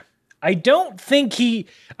 yeah, I don't think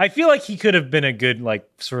I feel like he could have been a good like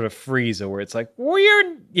sort of Frieza, where it's like, well,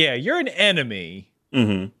 you're an enemy.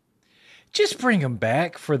 mm-hmm. Just bring him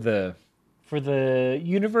back for the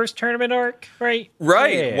universe tournament arc, right?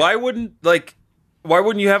 Right. Yeah. Why wouldn't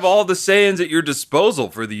you have all the Saiyans at your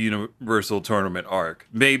disposal for the Universal Tournament arc?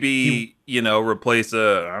 Maybe, replace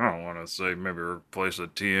I don't want to say maybe replace a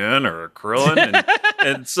Tien or a Krillin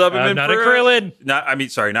and sub him in not for a Krillin. Not a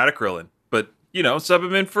Krillin, but, sub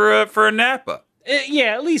him in for a Nappa.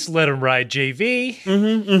 Yeah, at least let him ride JV.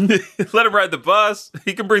 Mm-hmm. Let him ride the bus.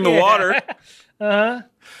 He can bring the water. Uh-huh.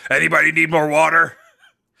 Anybody need more water?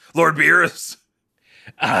 Lord Beerus?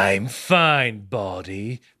 I'm fine,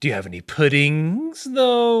 Baldy. Do you have any puddings,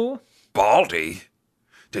 though? Baldy?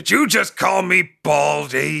 Did you just call me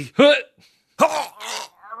Baldy? Huh. Oh,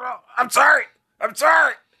 I'm sorry.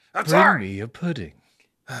 Bring me a pudding.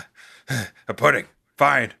 A pudding.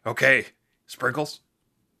 Fine. Okay. Sprinkles?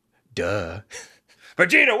 Duh.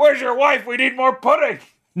 Vegeta, where's your wife? We need more pudding.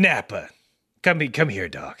 Nappa. Come here,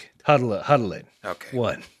 dog. Huddle in. Okay.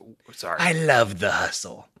 One. Sorry. I love the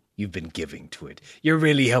hustle you've been giving to it. You're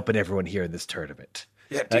really helping everyone here in this tournament.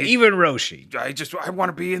 Yeah, even Roshi. I want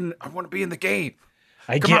to be in the game.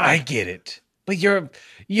 I get it. But your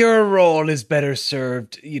role is better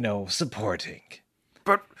served, supporting.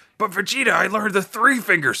 But Vegeta, I learned the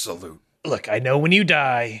 3-finger salute. Look, I know when you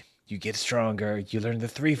die, you get stronger. You learn the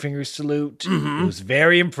 3-finger salute. Mm-hmm. It was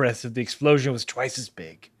very impressive. The explosion was twice as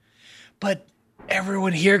big. But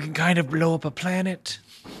everyone here can kind of blow up a planet.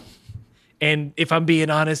 And if I'm being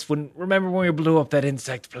honest, remember when we blew up that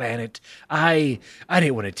insect planet? I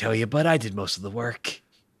didn't want to tell you, but I did most of the work.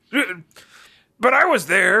 But I was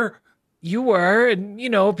there. You were, and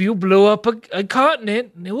you blew up a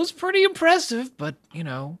continent, and it was pretty impressive. But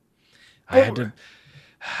I've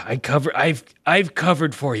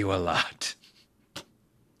covered for you a lot.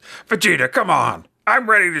 Vegeta, come on! I'm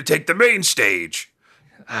ready to take the main stage.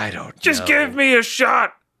 I don't. Just give me a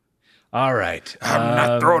shot. All right. I'm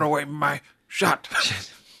not throwing away my shot.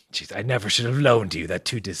 Jeez, I never should have loaned you that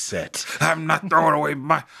 2 set. I'm not throwing away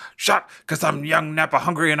my shot because I'm young, Nappa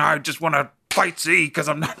hungry, and I just want to fight Z because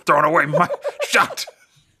I'm not throwing away my shot.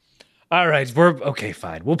 All right, okay,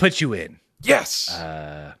 fine. We'll put you in. Yes.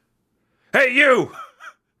 Hey, you!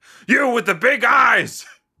 You with the big eyes!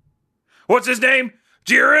 What's his name?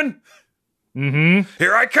 Jiren? Mm-hmm.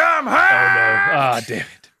 Here I come! Ha! Oh, no. Ah, damn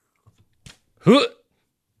it. Huh.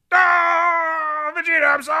 Ah,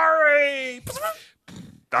 Vegeta, I'm sorry!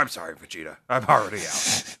 I'm sorry, Vegeta. I'm already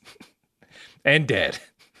out. And dead.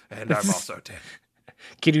 And I'm also dead.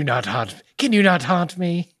 Can you not haunt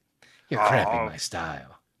me? You're cramping my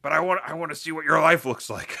style. But I want to see what your life looks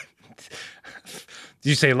like. Did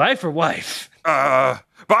you say life or wife?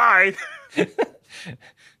 Bye!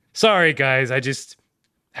 Sorry, guys. I just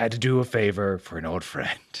had to do a favor for an old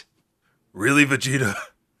friend. Really, Vegeta?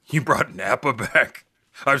 You brought Nappa back?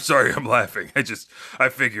 I'm sorry, I'm laughing. I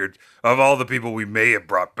figured of all the people we may have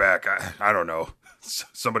brought back, I don't know,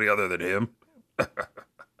 somebody other than him.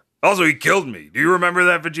 Also, he killed me. Do you remember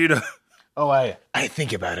that, Vegeta? Oh, I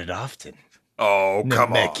think about it often. Oh,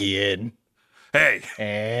 come on. Namekian.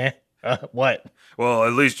 Hey. What? Well,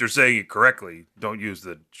 at least you're saying it correctly. Don't use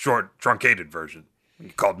the short, truncated version.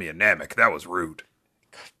 You called me a Namek. That was rude.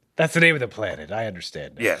 That's the name of the planet. I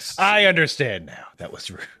understand now. Yes. I understand now. That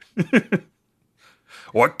was rude.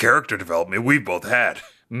 What character development we both had.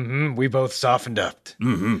 Mm-hmm. We both softened up.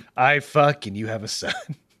 Mm-hmm. I fuck and you have a son.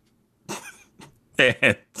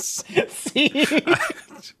 See?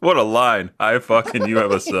 What a line. I fuck and you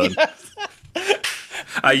have a son.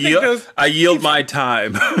 Yes. I yield my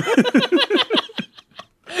time.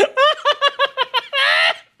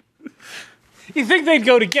 You think they'd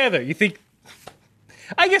go together? You think?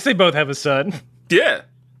 I guess they both have a son. Yeah.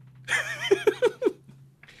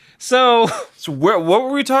 So So what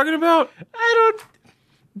were we talking about? I don't.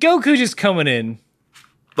 Goku just coming in,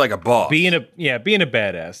 Like a boss. being a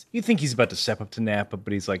badass. You think he's about to step up to Nappa,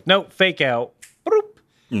 but he's like, nope, fake out.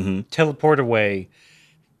 Boop. Teleport away.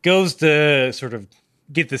 Goes to sort of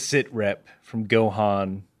get the sit rep from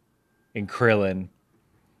Gohan and Krillin.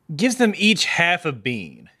 Gives them each half a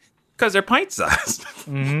bean. Because they're pint sized.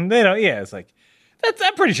 They don't. Yeah, it's like that's.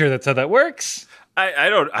 I'm pretty sure that's how that works. I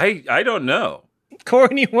don't know.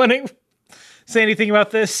 Corin, you want to say anything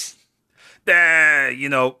about this?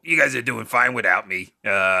 You guys are doing fine without me.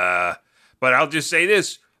 But I'll just say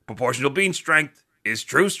this: proportional bean strength is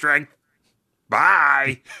true strength.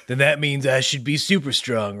 Bye. Then that means I should be super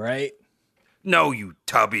strong, right? No, you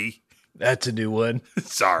tubby. That's a new one.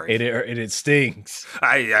 Sorry. It stings.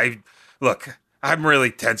 I look. I'm really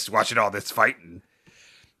tense watching all this fighting.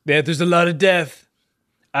 Yeah, there's a lot of death.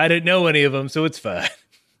 I didn't know any of them, so it's fine.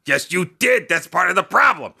 Yes, you did. That's part of the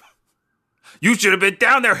problem. You should have been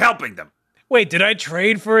down there helping them. Wait, did I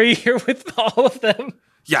trade for a year with all of them?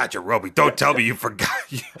 Yajirobe, don't tell me you forgot.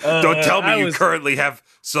 Don't tell me you currently have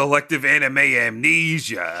selective anime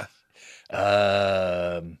amnesia.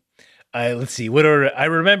 Let's see. What order? I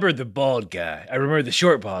remember the bald guy. I remember the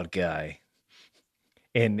short bald guy.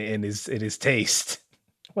 In his taste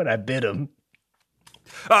when I bit him.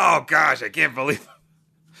 Oh gosh, I can't believe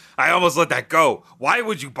I almost let that go. Why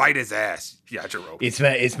would you bite his ass, Yajirobe?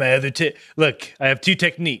 It's my other look. I have two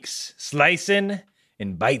techniques: slicing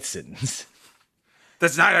and bitesing.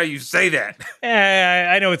 That's not how you say that.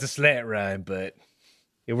 I know it's a slant rhyme, but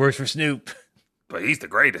it works for Snoop. But he's the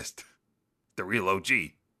greatest, the real OG,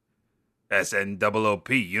 SNOOP.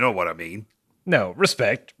 You know what I mean? No,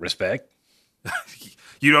 respect.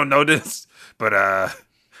 You don't know this, but I'm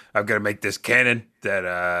gonna make this canon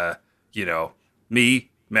that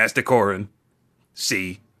me, Master Corin,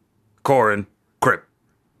 C, Corin, Crip.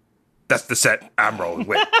 That's the set I'm rolling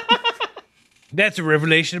with. That's a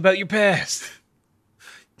revelation about your past.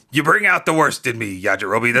 You bring out the worst in me,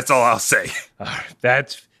 Yajirobe. That's all I'll say.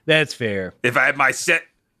 That's fair. If I had my set,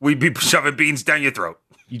 we'd be shoving beans down your throat.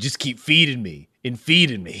 You just keep feeding me and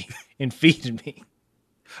feeding me and feeding me.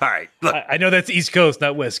 All right, look. I know that's East Coast,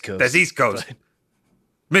 not West Coast. That's East Coast. But...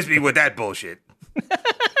 Miss me with that bullshit.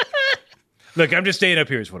 Look, I'm just staying up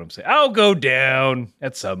here is what I'm saying. I'll go down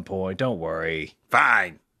at some point. Don't worry.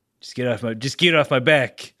 Fine. Just get off my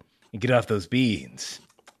back and get off those beans.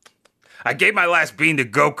 I gave my last bean to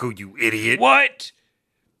Goku, you idiot. What?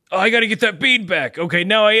 Oh, I gotta get that bean back. Okay,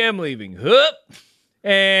 now I am leaving. Hup.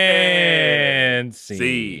 And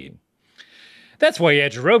scene. That's why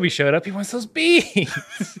Yajirobe showed up. He wants those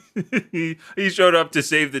beans. He showed up to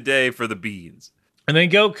save the day for the beans. And then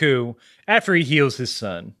Goku, after he heals his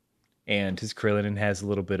son and his Krillin and has a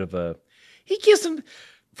little bit of he gives him,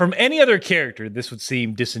 from any other character, this would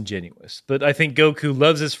seem disingenuous. But I think Goku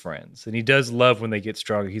loves his friends, and he does love when they get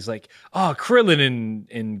stronger. He's like, oh, Krillin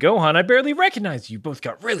and Gohan, I barely recognize you. Both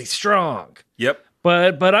got really strong. Yep.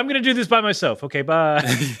 But I'm going to do this by myself. Okay, bye.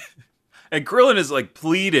 And Krillin is like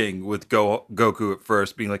pleading with Goku at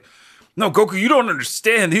first, being like, no, Goku, you don't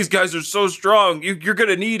understand. These guys are so strong. You're going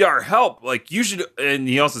to need our help. Like, you should. And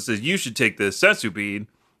he also says, you should take the Sensu Bean.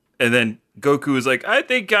 And then Goku is like, I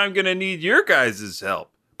think I'm going to need your guys'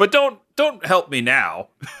 help. But don't help me now.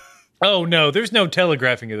 Oh, no, there's no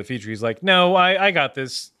telegraphing of the future. He's like, no, I got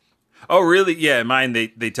this. Oh, really? Yeah, in mine, they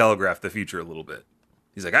telegraph the future a little bit.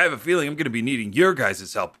 He's like, I have a feeling I'm going to be needing your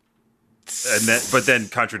guys' help. But then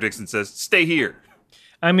contradicts and says, stay here.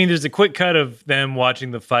 I mean, there's a quick cut of them watching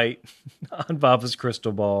the fight on Baba's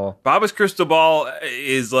crystal ball. Baba's crystal ball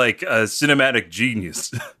is like a cinematic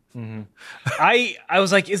genius. Mm-hmm. I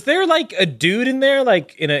was like, is there like a dude in there,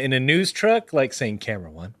 like in a news truck, like saying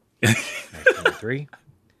camera 1, camera 3?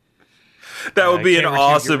 That would be an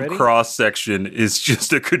awesome cross section. Is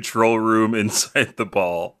just a control room inside the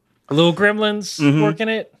ball. Little gremlins working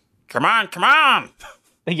it. Come on!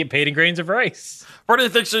 They get paid in grains of rice. Why do you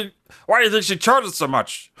think she charges so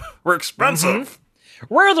much? We're expensive.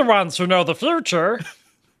 We're the ones who know the future.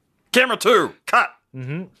 Camera 2, cut.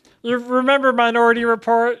 You remember Minority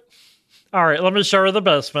Report? All right, let me show you the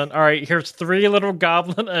basement. All right, here's 3 little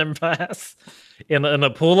goblin empaths in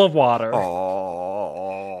a pool of water.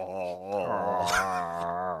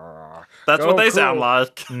 That's what they sound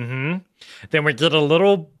like. Then we get a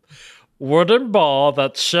little wooden ball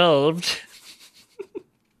that's shaved.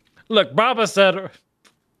 Look, Baba said,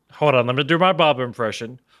 hold on, let me do my Baba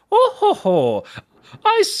impression. Oh, ho, ho.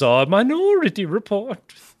 I saw a Minority Report,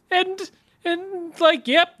 and And like,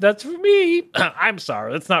 yep, that's for me. I'm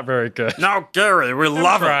sorry, that's not very good. No, Gary, we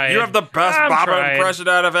love trying. it. You have the best I'm Baba trying. impression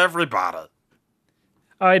out of everybody.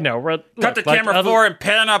 I know. Cut to camera 4 and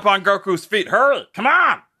pan up on Goku's feet. Hurry, come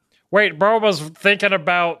on. Wait, bro was thinking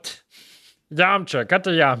about Yamcha. Cut to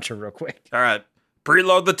Yamcha real quick. All right,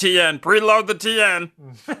 preload the TN. Preload the TN.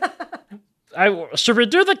 Should we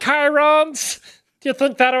do the Chirons? Do you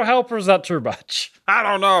think that'll help, or is that too much? I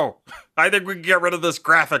don't know. I think we can get rid of this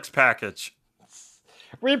graphics package.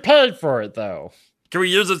 We paid for it, though. Can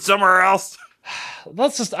we use it somewhere else?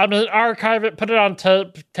 Let's just, archive it, put it on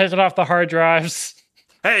tape, take it off the hard drives.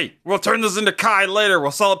 Hey, we'll turn this into Kai later.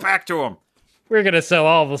 We'll sell it back to him. We're gonna sell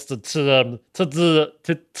all this to them.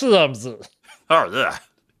 Oh, yeah.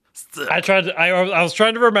 I was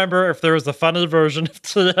trying to remember if there was a funny version of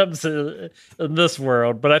TMZ in this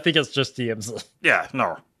world, but I think it's just TMZ. Yeah,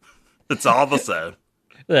 no. It's all the same.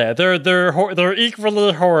 Yeah, they're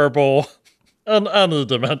equally horrible in any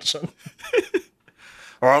dimension.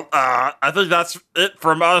 Well, I think that's it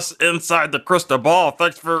from us inside the crystal ball.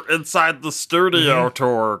 Thanks for inside the studio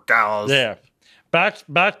tour, guys. Yeah.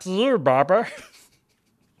 Back to you, Barbara.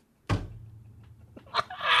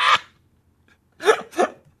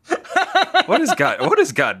 What has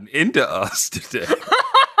gotten into us today?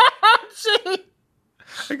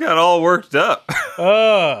 I got all worked up.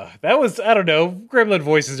 That was, I don't know. Gremlin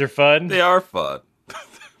voices are fun. They are fun.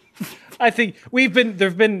 I think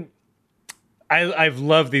I've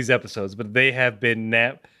loved these episodes, but they have been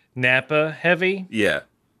Nappa heavy. Yeah.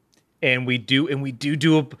 And we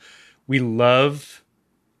love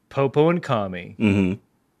Popo and Kami. Mm-hmm.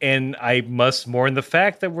 And I must mourn the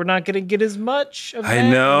fact that we're not going to get as much of that I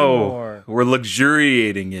know. anymore. We're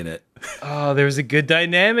luxuriating in it. Oh, there's a good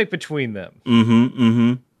dynamic between them. Mm-hmm,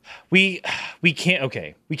 mm-hmm. We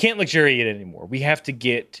can't luxuriate anymore. We have to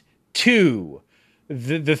get to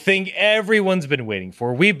the thing everyone's been waiting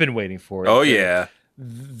for. We've been waiting for it. Oh, yeah.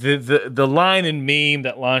 The line and meme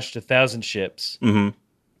that launched 1,000 ships. Mm-hmm.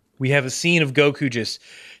 We have a scene of Goku just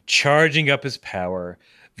charging up his power.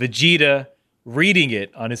 Vegeta reading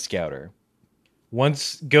it on his scouter.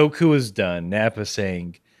 Once Goku is done, Nappa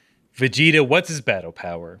saying, Vegeta, what's his battle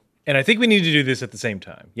power? And I think we need to do this at the same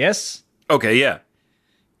time. Yes? Okay, yeah.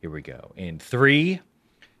 Here we go. In 3,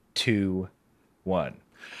 2, 1.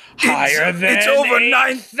 It's over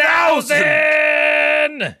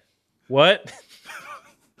 9,000! What?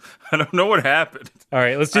 I don't know what happened. All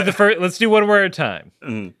right, let's do one more at a time.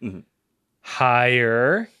 Mm-hmm.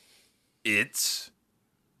 Higher It's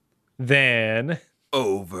than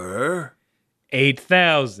over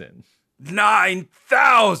 8,000.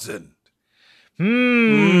 9,000.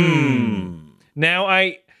 Now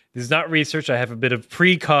this is not research. I have a bit of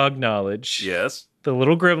precog knowledge. Yes. The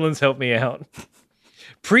little gremlins help me out.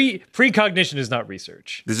 Precognition is not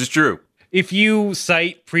research. This is true. If you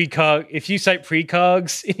cite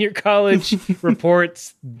precogs in your college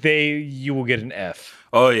reports, you will get an F.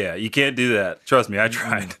 Oh yeah, you can't do that. Trust me, I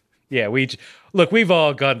tried. Yeah, we've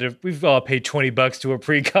all paid $20 to a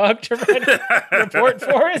precog to write a report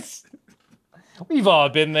for us. We've all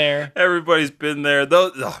been there. Everybody's been there.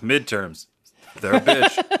 Those midterms, they're a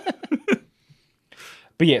bitch.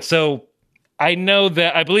 But yeah, so I know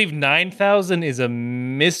that I believe 9,000 is a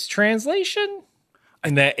mistranslation,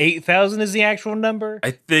 and that 8,000 is the actual number.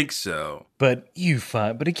 I think so. But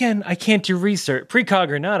again, I can't do research. Precog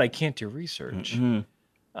or not, I can't do research.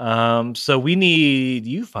 Mm-hmm. So we need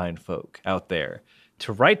you fine folk out there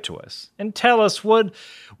to write to us and tell us what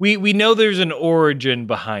we know. There's an origin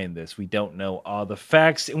behind this. We don't know all the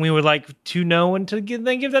facts, and we would like to know and to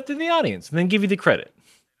then give that to the audience and then give you the credit.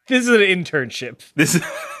 This is an internship.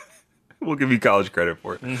 We'll give you college credit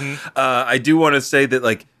for it. Mm-hmm. I do want to say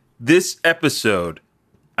that this episode,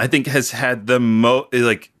 I think, has had the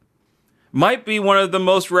might be one of the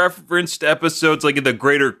most referenced episodes in the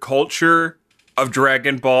greater culture of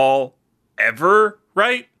Dragon Ball ever,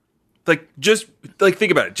 right?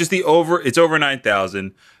 Think about it. It's over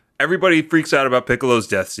 9,000. Everybody freaks out about Piccolo's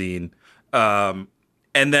death scene. And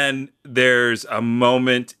then there's a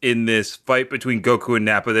moment in this fight between Goku and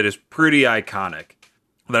Nappa that is pretty iconic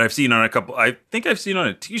that I've seen on I think I've seen on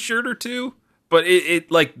a t-shirt or two, but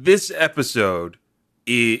this episode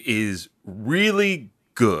is really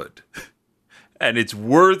good and it's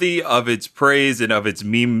worthy of its praise and of its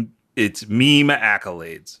meme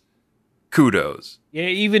accolades. Kudos. Yeah,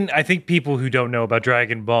 even I think people who don't know about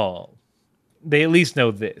Dragon Ball, they at least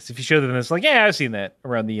know this. If you show them this, yeah, I've seen that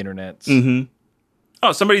around the internet. Mm-hmm.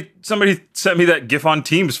 Oh, somebody sent me that GIF on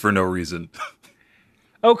Teams for no reason.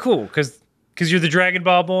 Oh, cool, because you're the Dragon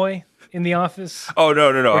Ball boy in the office. Oh no!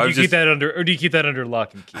 Or do you keep that under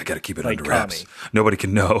lock and key? I gotta keep it under wraps. Nobody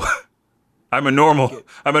can know. I'm a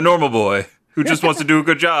normal boy who just wants to do a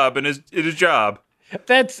good job in his job.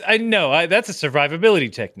 That's a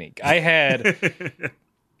survivability technique. I had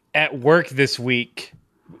at work this week,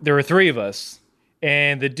 there were 3 of us,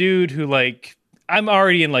 and the dude who I'm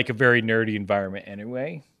already in like a very nerdy environment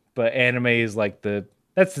anyway, but anime is like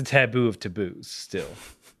that's the taboo of taboos still.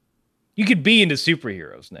 You could be into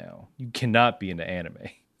superheroes now. You cannot be into anime.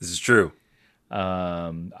 This is true.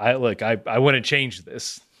 I want to change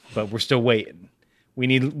this, but we're still waiting. We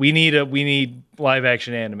need live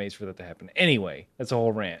action animes for that to happen. Anyway, that's a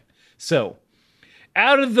whole rant. So,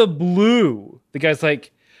 out of the blue, the guy's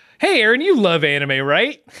like, "Hey, Aaron, you love anime,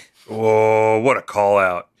 right?" Whoa, what a call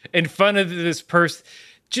out. In front of this person,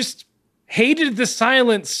 just hated the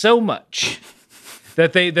silence so much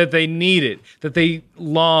that they needed, that they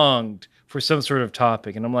longed for some sort of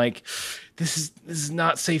topic. And I'm like, this is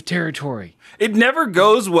not safe territory. It never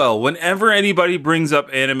goes well whenever anybody brings up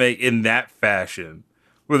anime in that fashion.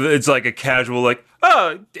 It's like a casual, like,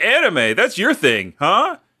 oh, anime, that's your thing,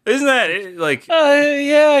 huh? Isn't that like...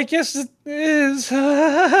 yeah, I guess it is.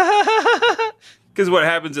 Because what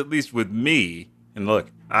happens, at least with me, and look,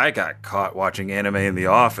 I got caught watching anime in the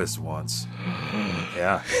office once.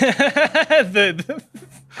 Yeah.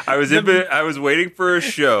 I was waiting for a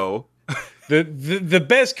show. The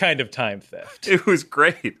best kind of time theft. It was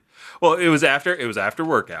great. Well, it was after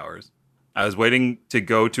work hours. I was waiting to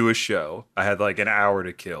go to a show. I had like an hour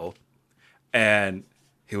to kill. And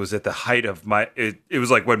it was at the height of it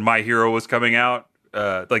was like when My Hero was coming out,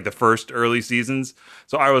 like the first early seasons.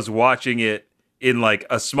 So I was watching it in like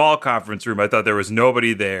a small conference room. I thought there was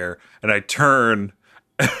nobody there. And I turned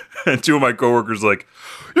and 2 of my coworkers like,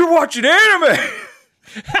 "You're watching anime!"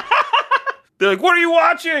 They're like, "What are you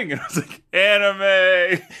watching?" And I was like,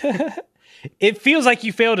 "Anime." It feels like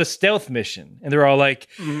you failed a stealth mission. And they're all like,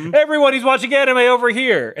 "Everybody's watching anime over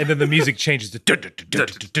here." And then the music changes to...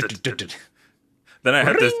 Then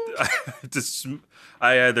I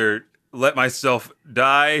I either let myself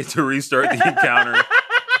die to restart the encounter.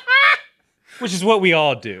 Which is what we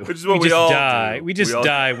all do. Which is what we all die. do. We just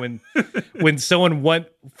die when someone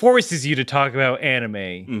forces you to talk about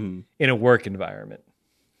anime in a work environment.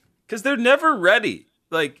 Because they're never ready.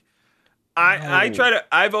 Like,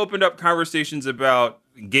 I've opened up conversations about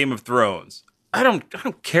Game of Thrones. I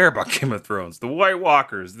don't care about Game of Thrones. The White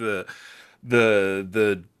Walkers, the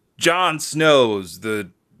Jon Snows,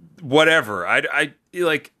 the whatever. I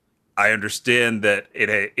understand that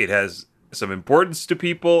it has some importance to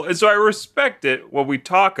people, and so I respect it when we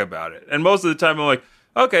talk about it. And most of the time I'm like,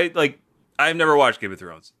 okay, like, I've never watched Game of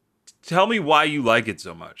Thrones. Tell me why you like it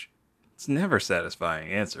so much. It's never a satisfying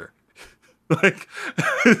answer. Like,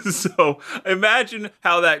 so imagine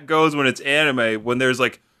how that goes when it's anime, when there's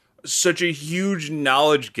like such a huge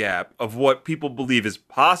knowledge gap of what people believe is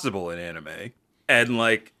possible in anime, and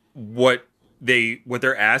like what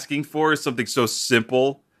they're asking for is something so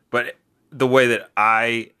simple, but the way that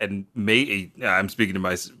I'm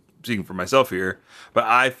speaking for myself here, but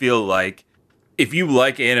I feel like if you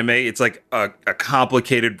like anime, it's like a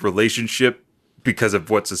complicated relationship because of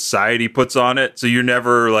what society puts on it. So you're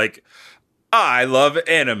never like, I love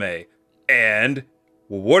anime, and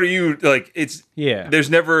what are you like? There's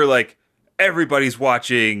never like everybody's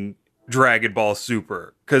watching Dragon Ball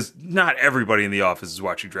Super, because not everybody in the office is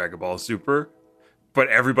watching Dragon Ball Super. But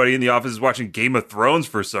everybody in the office is watching Game of Thrones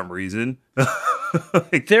for some reason.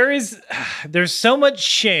 There's so much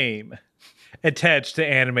shame attached to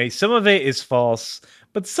anime. Some of it is false,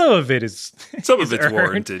 but some of it is it's earned.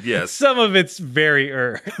 Warranted. Yes, some of it's very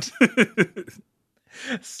earned.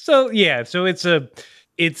 So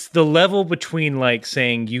it's the level between like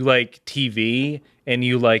saying you like TV and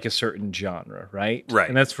you like a certain genre, right? Right,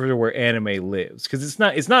 and that's where anime lives, because it's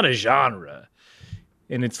not a genre,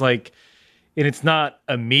 and it's like. And it's not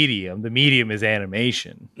a medium. The medium is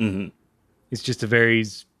animation. Mm-hmm. It's just a very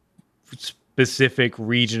specific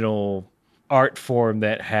regional art form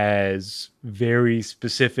that has very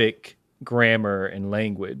specific grammar and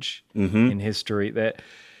language and history. That,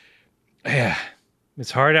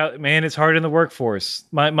 it's hard out, man. It's hard in the workforce.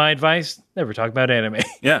 My advice: never talk about anime.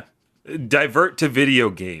 Yeah, divert to video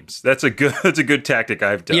games. That's a good tactic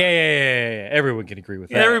I've done. Yeah. Everyone can agree with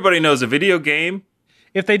that. Everybody knows a video game.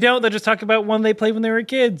 If they don't, they'll just talk about one they played when they were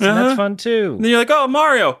kids, and that's fun too. And then you're like, "Oh,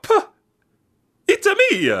 Mario, it's a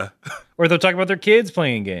me." Or they'll talk about their kids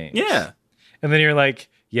playing games. Yeah. And then you're like,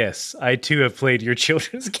 "Yes, I too have played your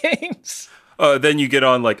children's games." Then you get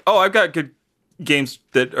on like, "Oh, I've got good games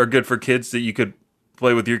that are good for kids that you could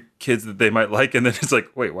play with your kids that they might like." And then it's like,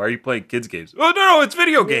 "Wait, why are you playing kids' games?" "Oh, no, it's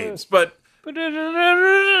video games, but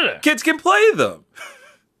kids can play them."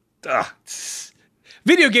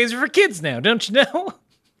 Video games are for kids now, don't you know?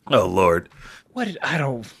 Oh, Lord.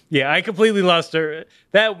 I completely lost her.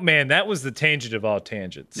 That was the tangent of all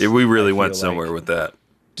tangents. Yeah, we really went somewhere like. with that.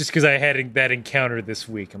 Just because I had that encounter this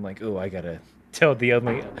week, I'm like, oh, I gotta tell the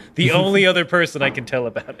only other person I can tell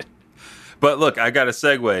about it. But look, I got a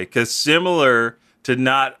segue, because similar to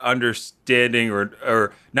not understanding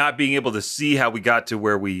or not being able to see how we got to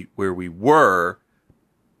where we were,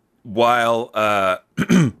 while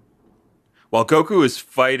while Goku is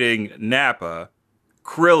fighting Nappa,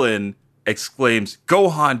 Krillin exclaims,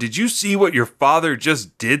 "Gohan, did you see what your father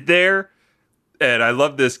just did there?" And I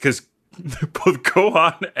love this because both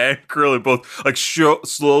Gohan and Krillin both like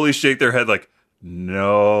slowly shake their head like,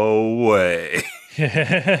 no way.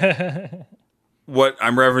 What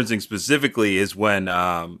I'm referencing specifically is when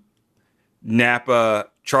Nappa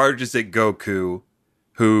charges at Goku,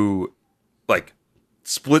 who like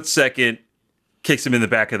split second kicks him in the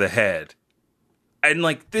back of the head. And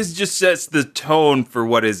like this just sets the tone for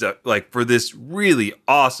what is for this really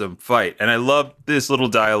awesome fight. And I love this little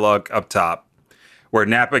dialogue up top where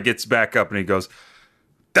Nappa gets back up and he goes,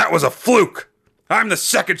 "That was a fluke. I'm the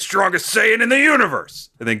second strongest Saiyan in the universe."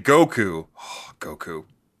 And then Goku,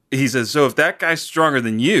 he says, "So if that guy's stronger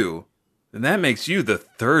than you, then that makes you the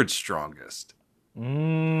third strongest."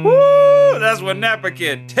 Woo! That's what Nappa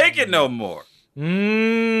can't take it no more.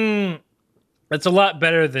 That's a lot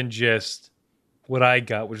better than just what I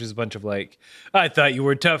got, which is a bunch of like, "I thought you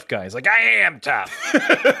were tough guys." Like, I am tough.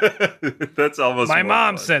 That's almost my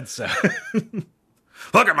mom fun. said so.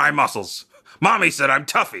 Look at my muscles. Mommy said I'm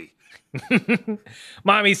toughy.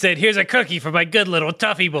 Mommy said, "Here's a cookie for my good little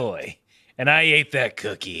toughy boy." And I ate that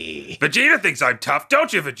cookie. Vegeta thinks I'm tough,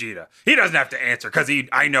 don't you, Vegeta? He doesn't have to answer because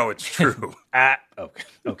I know it's true.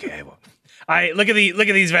 Okay, I won't. Look at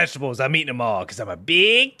these vegetables. I'm eating them all because I'm a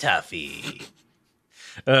big toughie.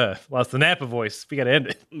 Lost the Nappa voice. We gotta end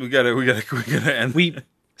it. We gotta end.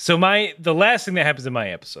 So the last thing that happens in my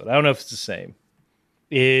episode, I don't know if it's the same.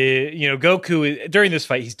 Goku during this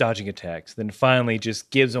fight, he's dodging attacks. Then finally, just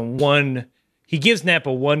gives him he gives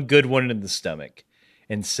Nappa one good one in the stomach,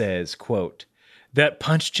 and says, quote, "That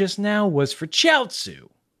punch just now was for Chiaotzu."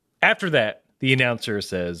 After that, the announcer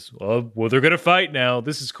says, well, they're going to fight now.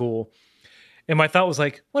 This is cool. And my thought was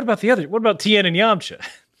like, what about the other? What about Tien and Yamcha?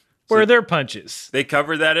 Where are their punches? They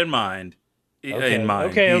covered that in mind.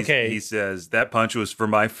 Okay. He says, that punch was for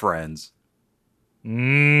my friends. We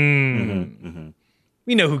know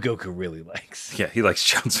who Goku really likes. Yeah, he likes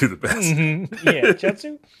Chiaotzu the best. Yeah,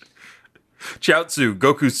 Chiaotzu? Chiaotzu,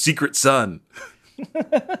 Goku's secret son.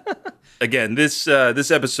 Again, this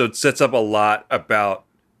episode sets up a lot about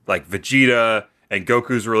like Vegeta and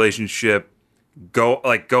Goku's relationship,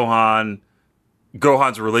 Gohan's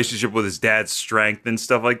relationship with his dad's strength and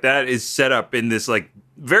stuff like that is set up in this like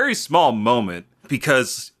very small moment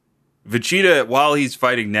because Vegeta, while he's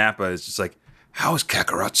fighting Nappa, is just like, how is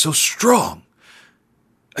Kakarot so strong?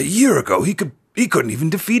 A year ago, he couldn't even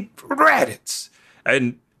defeat Raditz.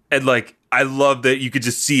 And like, I love that you could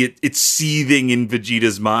just see it's seething in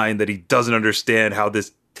Vegeta's mind that he doesn't understand how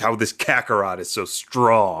this Kakarot is so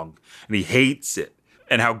strong and he hates it.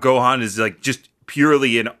 And how Gohan is like just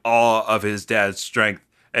purely in awe of his dad's strength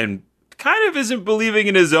and kind of isn't believing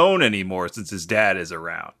in his own anymore since his dad is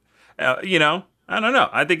around. I don't know.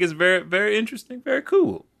 I think it's very, very interesting, very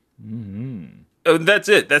cool. Mm-hmm. That's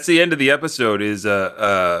it. That's the end of the episode is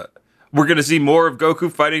we're going to see more of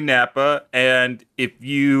Goku fighting Nappa. And if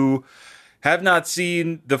you have not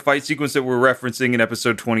seen the fight sequence that we're referencing in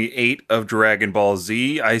episode 28 of Dragon Ball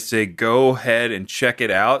Z, I say go ahead and check it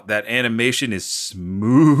out. That animation is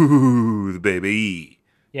smooth, baby.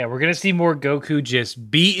 Yeah, we're going to see more Goku just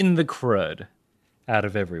beating the crud out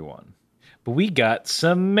of everyone. But we got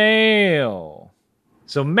some mail.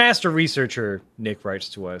 So Master Researcher Nick writes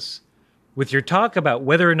to us, with your talk about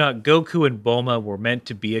whether or not Goku and Bulma were meant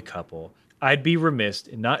to be a couple, I'd be remiss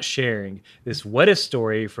in not sharing this what-if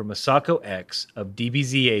story from Masako X of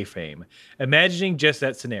DBZA fame, imagining just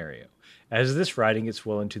that scenario. As this writing gets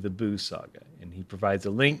well into the Buu saga, and he provides a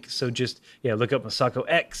link, so just, look up Masako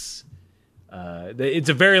X. It's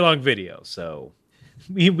a very long video, so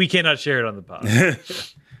we cannot share it on the pod.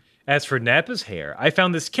 As for Nappa's hair, I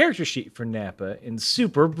found this character sheet for Nappa in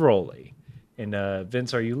Super Broly. And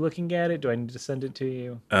Vince, are you looking at it? Do I need to send it to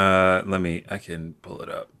you? I can pull it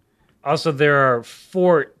up. Also, there are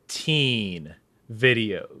 14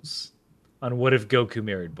 videos on what if Goku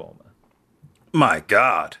married Bulma. My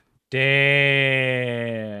God.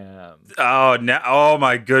 Damn. Oh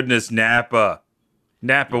my goodness, Nappa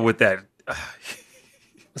with that.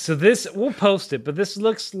 So this, we'll post it, but this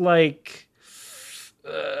looks like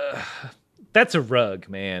that's a rug,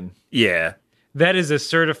 man. Yeah. That is a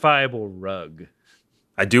certifiable rug.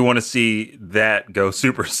 I do want to see that go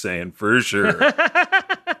Super Saiyan for sure.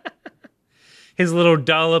 His little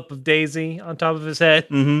dollop of Daisy on top of his head.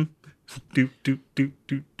 Do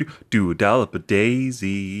a dollop of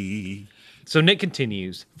Daisy. So Nick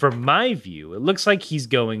continues, from my view, it looks like he's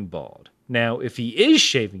going bald. Now, if he is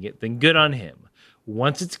shaving it, then good on him.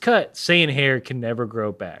 Once it's cut, Saiyan hair can never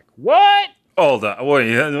grow back. What? Hold on.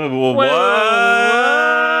 Wait, what?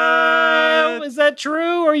 Is that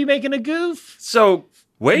true? Are you making a goof? So,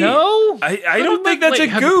 wait. No? I don't think that's a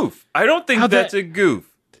goof. I don't think that's a goof.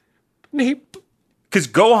 Because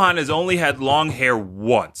Gohan has only had long hair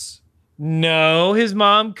once. No, his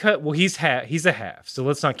mom cut. Well, he's a half, so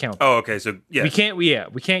let's not count that. Oh, okay. So yeah,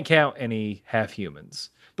 we can't count any half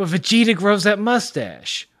humans. But Vegeta grows that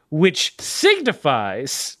mustache, which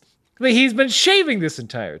signifies that he's been shaving this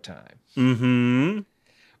entire time. Mm-hmm.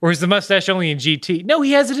 Or is the mustache only in GT? No,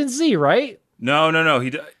 he has it in Z, right? No. I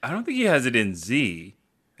don't think he has it in Z.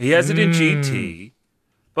 He has it in GT.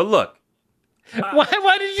 But look,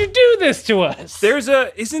 why did you do this to us?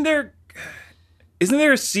 Isn't there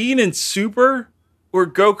a scene in Super where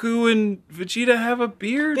Goku and Vegeta have a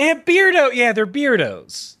beard? They have beardo. Yeah, they're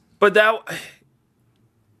beardos. But that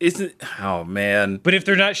isn't. Oh man! But if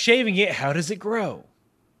they're not shaving it, how does it grow?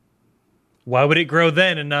 Why would it grow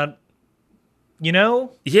then and not? You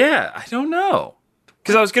know? Yeah, I don't know.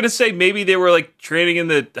 Because I was gonna say maybe they were like training in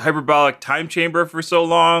the hyperbolic time chamber for so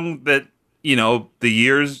long that the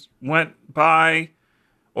years went by,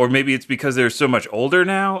 or maybe it's because they're so much older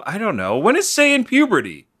now. I don't know. When is Saiyan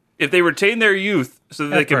puberty? If they retain their youth so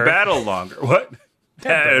that they can battle longer, what?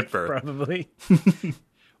 At birth, probably.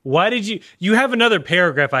 Why did you have another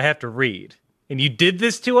paragraph I have to read, and you did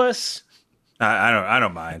this to us? I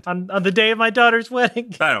don't mind. On the day of my daughter's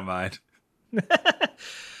wedding? I don't mind.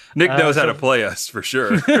 Nick knows how to play us, for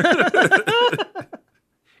sure.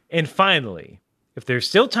 And finally, if there's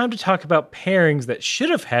still time to talk about pairings that should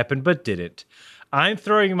have happened but didn't, I'm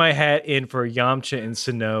throwing my hat in for Yamcha and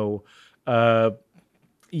Sano.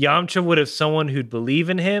 Yamcha would have someone who'd believe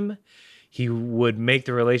in him. He would make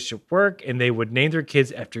the relationship work, and they would name their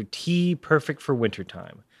kids after tea perfect for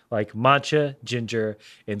wintertime, like matcha, ginger,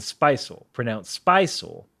 and Spicel, pronounced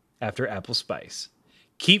Spicel after apple spice.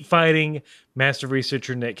 Keep fighting, Master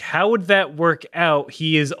Researcher Nick. How would that work out?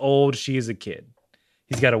 He is old, she is a kid.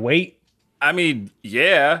 He's got to wait. I mean,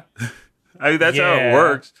 yeah. That's how it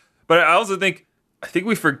works. But I also think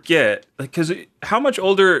we forget, because how much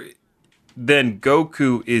older than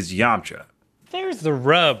Goku is Yamcha? There's the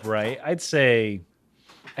rub, right? I'd say,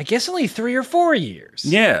 I guess only 3 or 4 years.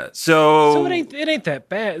 Yeah, so it ain't that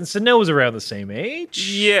bad. And Sano was around the same age.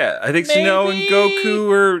 Yeah, I think Sano and Goku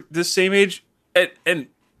are the same age, and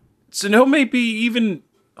Sano may be even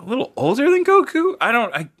a little older than Goku. I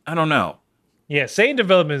don't know. Yeah, Saiyan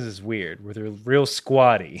development is weird, where they're real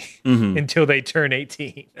squatty until they turn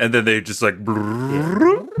 18. And then they just like...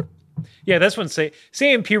 Yeah, that's when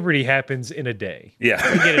Saiyan puberty happens in a day. Yeah.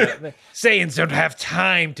 Saiyans don't have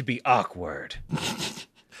time to be awkward.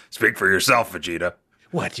 Speak for yourself, Vegeta.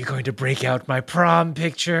 What, you going to break out my prom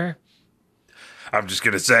picture? I'm just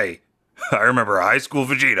going to say, I remember high school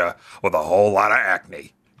Vegeta with a whole lot of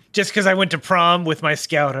acne. Just because I went to prom with my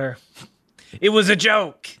scouter. It was a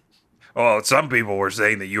joke. Well, some people were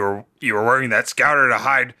saying that you were wearing that scouter to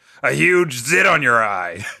hide a huge zit on your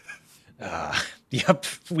eye. Yep,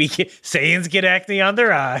 Saiyans get acne on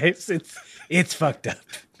their eyes. It's fucked up.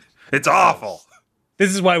 It's awful.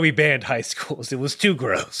 This is why we banned high schools. It was too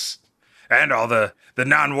gross. And all the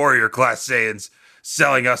non-warrior class Saiyans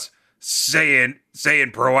selling us Saiyan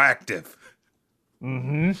Proactive.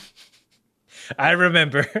 Mm-hmm. I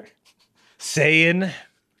remember Saiyan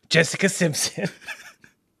Jessica Simpson.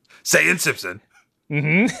 Saiyan Simpson.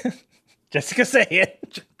 Mm-hmm. Jessica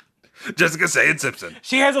Saiyan. Jessica Saiyan Simpson.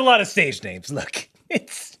 She has a lot of stage names. Look,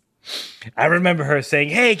 I remember her saying,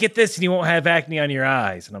 "Hey, get this and you won't have acne on your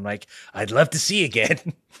eyes." And I'm like, I'd love to see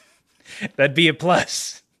again. That'd be a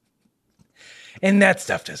plus. And that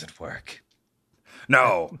stuff doesn't work.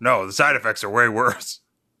 No, the side effects are way worse.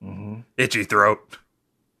 Mm-hmm. Itchy throat.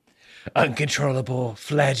 Uncontrollable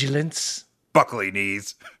flatulence. Buckly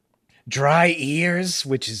knees. Dry ears,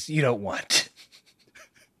 which is you don't want.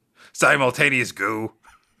 Simultaneous goo.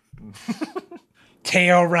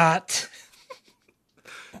 Tail rot.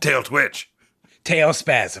 Tail twitch. Tail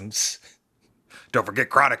spasms. Don't forget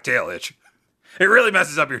chronic tail itch. It really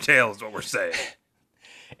messes up your tail is what we're saying.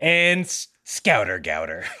 And scouter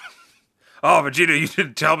gouter. Oh, Vegeta, you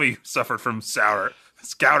didn't tell me you suffered from scouter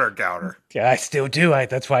gouter. Yeah, I still do.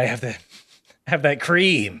 That's why I have that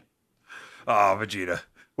cream. Oh, Vegeta.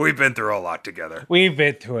 We've been through a lot together. We've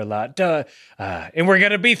been through a lot. And we're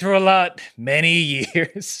going to be through a lot many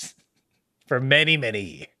years. For many, many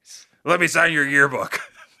years. Let me sign your yearbook.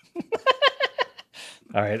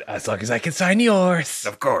 All right, as long as I can sign yours.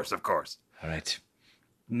 Of course, of course. All right.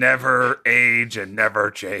 Never age and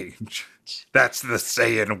never change. That's the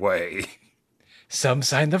saying way. Some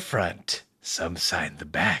sign the front, some sign the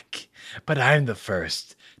back. But I'm the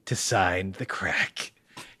first to sign the crack.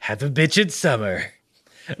 Have a bitchin' summer,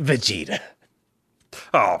 Vegeta.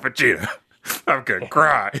 Oh, Vegeta, I'm gonna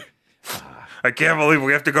cry. I can't believe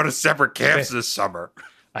we have to go to separate camps this summer.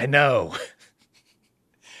 I know.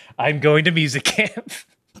 I'm going to music camp.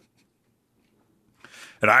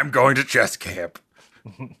 And I'm going to chess camp.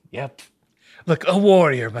 Yep. Look, a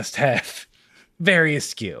warrior must have various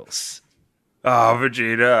skills. Oh,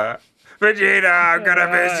 Vegeta. Vegeta, I'm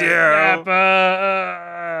gonna miss you.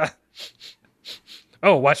 Nappa.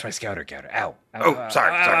 Oh, watch my scouter counter. Ow. Ow. Oh,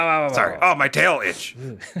 sorry. Oh, my tail itch.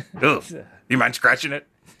 Ugh. You mind scratching it?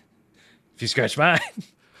 If you scratch mine.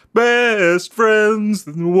 Best friends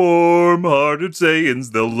and warm-hearted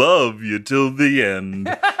sayings, they'll love you till the end.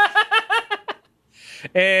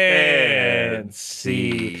 And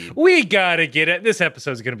see. We gotta get it. This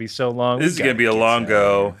episode's gonna be so long. This is gonna be a long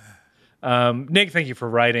go. Nick, thank you for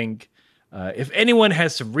writing. If anyone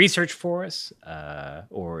has some research for us,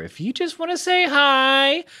 or if you just want to say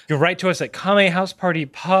hi, you can write to us at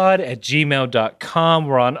kamehousepartypod@gmail.com.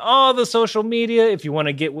 We're on all the social media if you want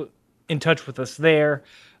to get in touch with us there.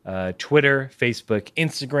 Twitter, Facebook,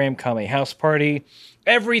 Instagram, Kame House Party.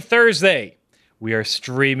 Every Thursday, we are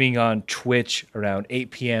streaming on Twitch around 8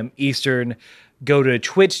 p.m. Eastern. Go to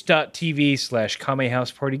twitch.tv/Kame House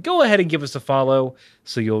Party. Go ahead and give us a follow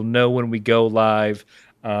so you'll know when we go live.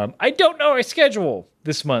 I don't know our schedule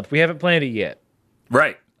this month. We haven't planned it yet.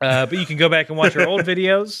 Right. But you can go back and watch our old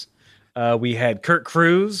videos. We had Kurt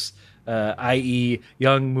Cruz, i.e.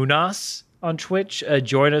 Young Munas, on Twitch,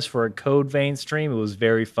 join us for a Code Vein stream. It was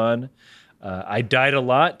very fun. I died a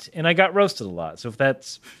lot and I got roasted a lot. So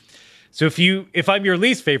if I'm your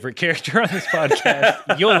least favorite character on this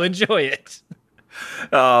podcast, you'll enjoy it.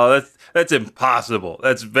 Oh, that's impossible.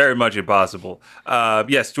 That's very much impossible.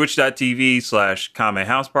 Yes, twitch.tv/Kame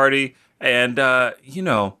House Party. And, I've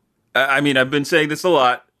been saying this a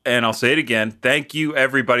lot, and I'll say it again. Thank you,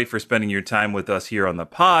 everybody, for spending your time with us here on the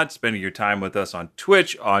pod, spending your time with us on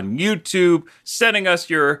Twitch, on YouTube, sending us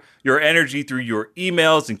your energy through your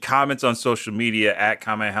emails and comments on social media at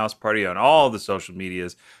Kame House Party on all the social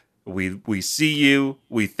medias. We see you.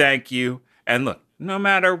 We thank you. And look, no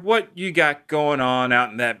matter what you got going on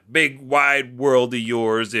out in that big wide world of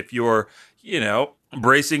yours, if you're,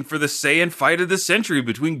 bracing for the Saiyan fight of the century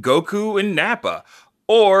between Goku and Nappa,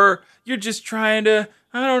 or you're just trying to,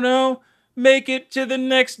 make it to the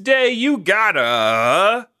next day, you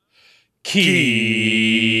gotta keep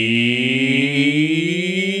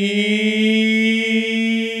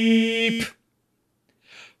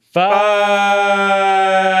fighting.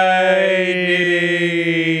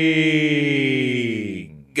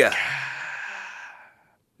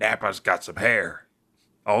 Nappa's got some hair,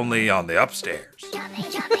 only on the upstairs. Yummy,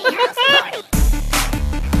 yummy house party.